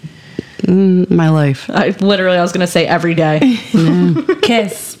 My life. I was going to say every day.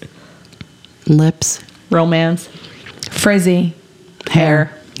 Kiss. Lips. Romance. Frizzy.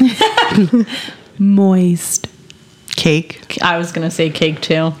 Hair. Moist. Cake. I was gonna say cake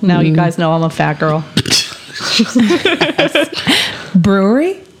too. Now you guys know I'm a fat girl.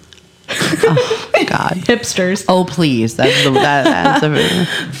 Brewery? Oh, God. Hipsters. Oh, please. That's a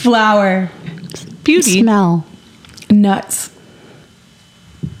Flower. Beauty. smell. Nuts.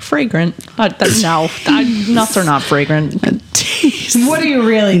 Fragrant. No, nuts are not fragrant. Taste. What are you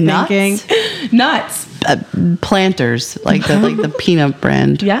really Nuts? thinking? Nuts. Planters, like the peanut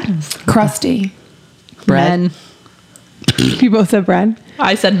brand. Yes. Crusty. Bread. Men. You both said bread?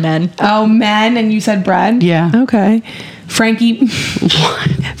 I said men. Oh, men, and you said bread? Yeah. Okay. Frankie What?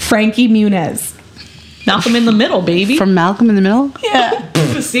 Frankie Muniz. Malcolm in the Middle, baby. From Malcolm in the Middle? Yeah.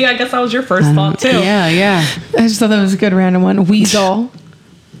 See, I guess that was your first thought too. Yeah. I just thought that was a good random one. Weasel.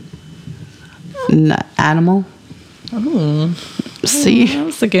 Animal. Ooh. See? I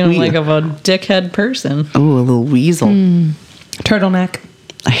was thinking like of a dickhead person. Oh, a little weasel. Turtleneck.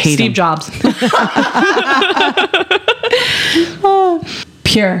 I hate Steve him. Jobs.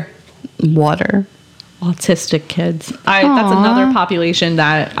 Pure. Water. Autistic kids. That's another population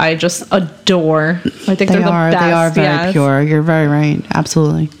that I just adore. I think they're the best. They are very yes. pure. You're very right.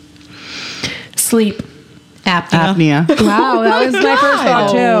 Absolutely. Sleep. Apnea. Apnea. Wow, that was my first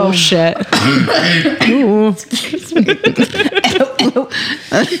thought Oh too. shit.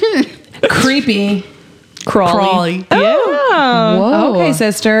 Creepy. Crawley. Crawley. Yeah. Whoa. Okay,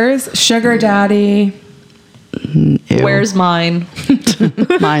 sisters. Sugar daddy. Ew. Where's mine?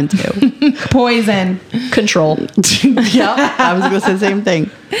 Mine too? Poison. Control. Yep. I was gonna say the same thing.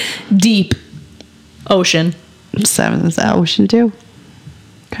 Deep. Ocean. Seven is that ocean too.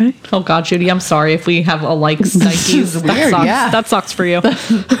 Okay. Oh God, Judy, I'm sorry if we have a like Nikes. That Weird, sucks. yeah. That sucks for you.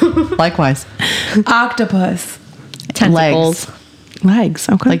 Likewise. Octopus. Tentacles. Legs.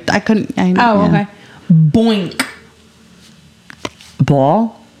 Okay. Like I couldn't. oh, okay. Boink.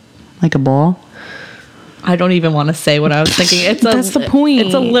 Ball. Like a ball. I don't even want to say what I was thinking. That's the point.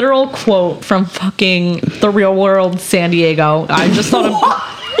 It's a literal quote from fucking The Real World San Diego. I just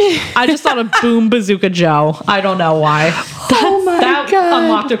thought of Boom Bazooka Joe. I don't know why. That God.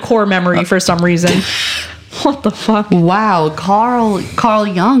 unlocked a core memory for some reason. What the fuck? Wow. Carl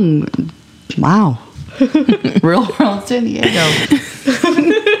Jung. Wow. Real World San Diego.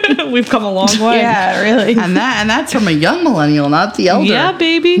 We've come a long way. Yeah, really. And that's from a young millennial, not the elder. Yeah,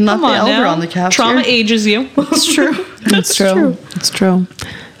 baby. Not Come the on elder now. on the couch. Trauma here. ages you. It's true. It's true. It's true.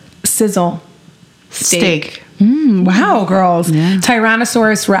 Sizzle. Steak. Wow, girls. Yeah.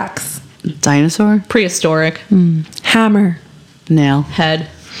 Tyrannosaurus Rex. Dinosaur. Prehistoric. Hammer. Nail. Head.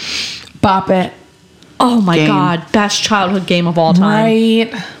 Bop it. Oh my Game. God. Best childhood game of all time.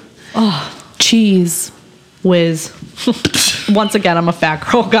 Right. Oh. Cheese. Whiz. Once again, I'm a fat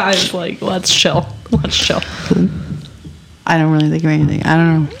girl, guys. Like, let's chill. Let's chill. I don't really think of anything. I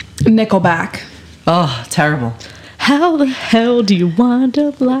don't know. Nickelback. Oh, terrible. How the hell do you wind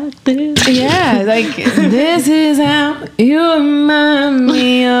up like this? Yeah, like this is how you remind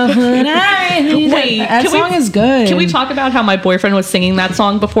me of what I really Wait, that can we- song is good. Can we talk about how my boyfriend was singing that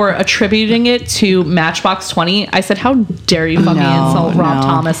song before attributing it to Matchbox 20? I said, how dare you fucking insult Rob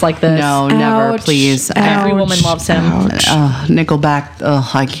Thomas like this? No, never, Ouch. please. Every woman loves him. Nickelback.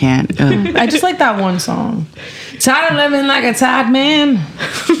 Oh, I can't. Ugh. I just like that one song. Tired of living like a tired man.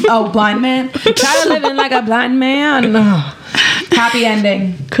 Oh, blind man. Tired of living like a blind man. Ugh. Happy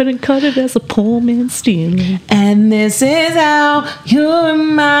ending. Couldn't cut it as a poor man stealing. And this is how you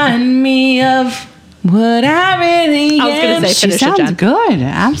remind me of what I really am. I was gonna say, She finish it, sounds Jen. good.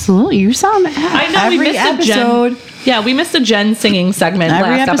 Absolutely. You sound I know, we every missed episode. a Jen. Yeah, we missed a Jen singing segment Every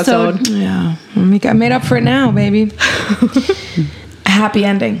last episode. Yeah, I made up for it now, baby. Happy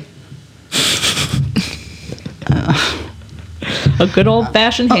ending. A good old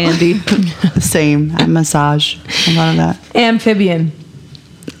fashioned handy. Same. Massage. A lot of that. Amphibian.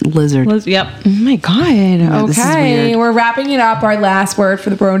 Lizard. Yep. Oh my God. this is Okay. weird. We're wrapping it up. Our last word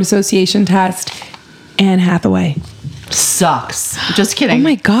for the Broad Association test. Anne Hathaway. Sucks. Just kidding. Oh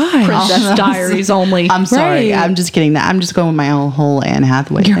my God. Princess Diaries only. I'm sorry. Right. I'm just kidding. I'm just going with my whole Anne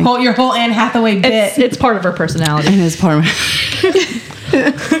Hathaway Your thing. whole Anne Hathaway bit. It's part of her personality. It is part of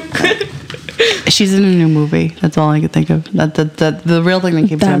She's in a new movie. That's all I could think of. The real thing that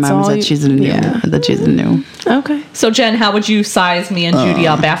came to my That's mind was all that she's in a new. yeah. That she's in a new. Okay. So Jen, how would you size me and Judy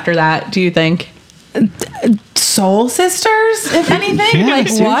up after that? Do you think? Soul sisters, if anything. Yeah, like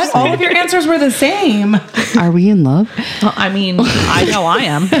seriously. what? All of your answers were the same. Are we in love? I mean, I know I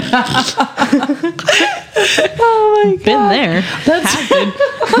am. Oh my God. Been there.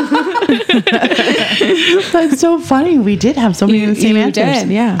 That's so funny. We did have so many of the same You answers. did,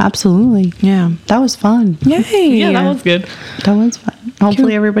 yeah. Absolutely. Yeah. That was fun. Yay. Yeah, that was good. That was fun.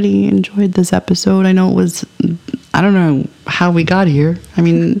 Hopefully everybody enjoyed this episode. I know it was I don't know how we got here. I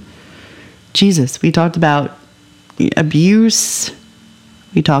mean, Jesus, we talked about abuse.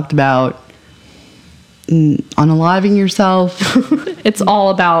 We talked about unaliving yourself. It's all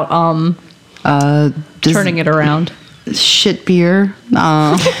about turning it around. Shit beer.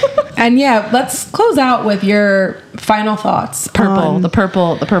 And yeah, let's close out with your final thoughts. The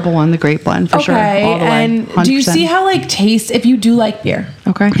purple one, the grape one, for sure. Okay, All the way, and 100%. do you see how like taste, if you do like beer,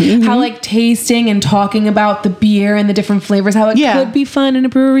 okay, how like tasting and talking about the beer and the different flavors, how it could be fun in a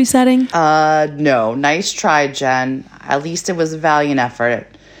brewery setting? No. Nice try, Jen. At least it was a valiant effort.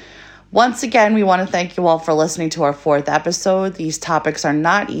 Once again, we want to thank you all for listening to our 4th episode. These topics are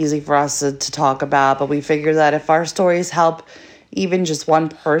not easy for us to talk about, but we figure that if our stories help even just one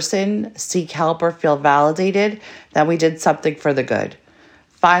person seek help or feel validated, then we did something for the good.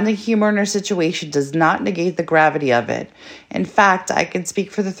 Finding humor in our situation does not negate the gravity of it. In fact, I can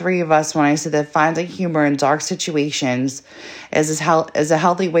speak for the 3 of us when I say that finding humor in dark situations is a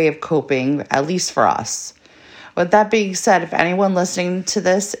healthy way of coping, at least for us. With that being said, if anyone listening to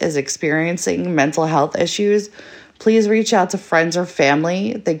this is experiencing mental health issues, please reach out to friends or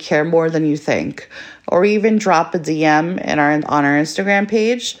family. They care more than you think. Or even drop a DM on our Instagram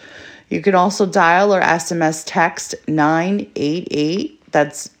page. You can also dial or SMS text 988.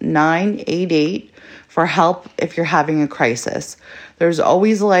 That's 988 for help if you're having a crisis. There's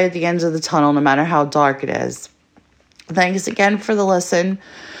always a light at the end of the tunnel, no matter how dark it is. Thanks again for the listen.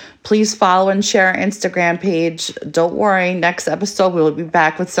 Please follow and share our Instagram page. Don't worry, next episode we will be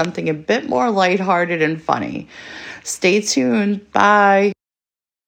back with something a bit more lighthearted and funny. Stay tuned. Bye.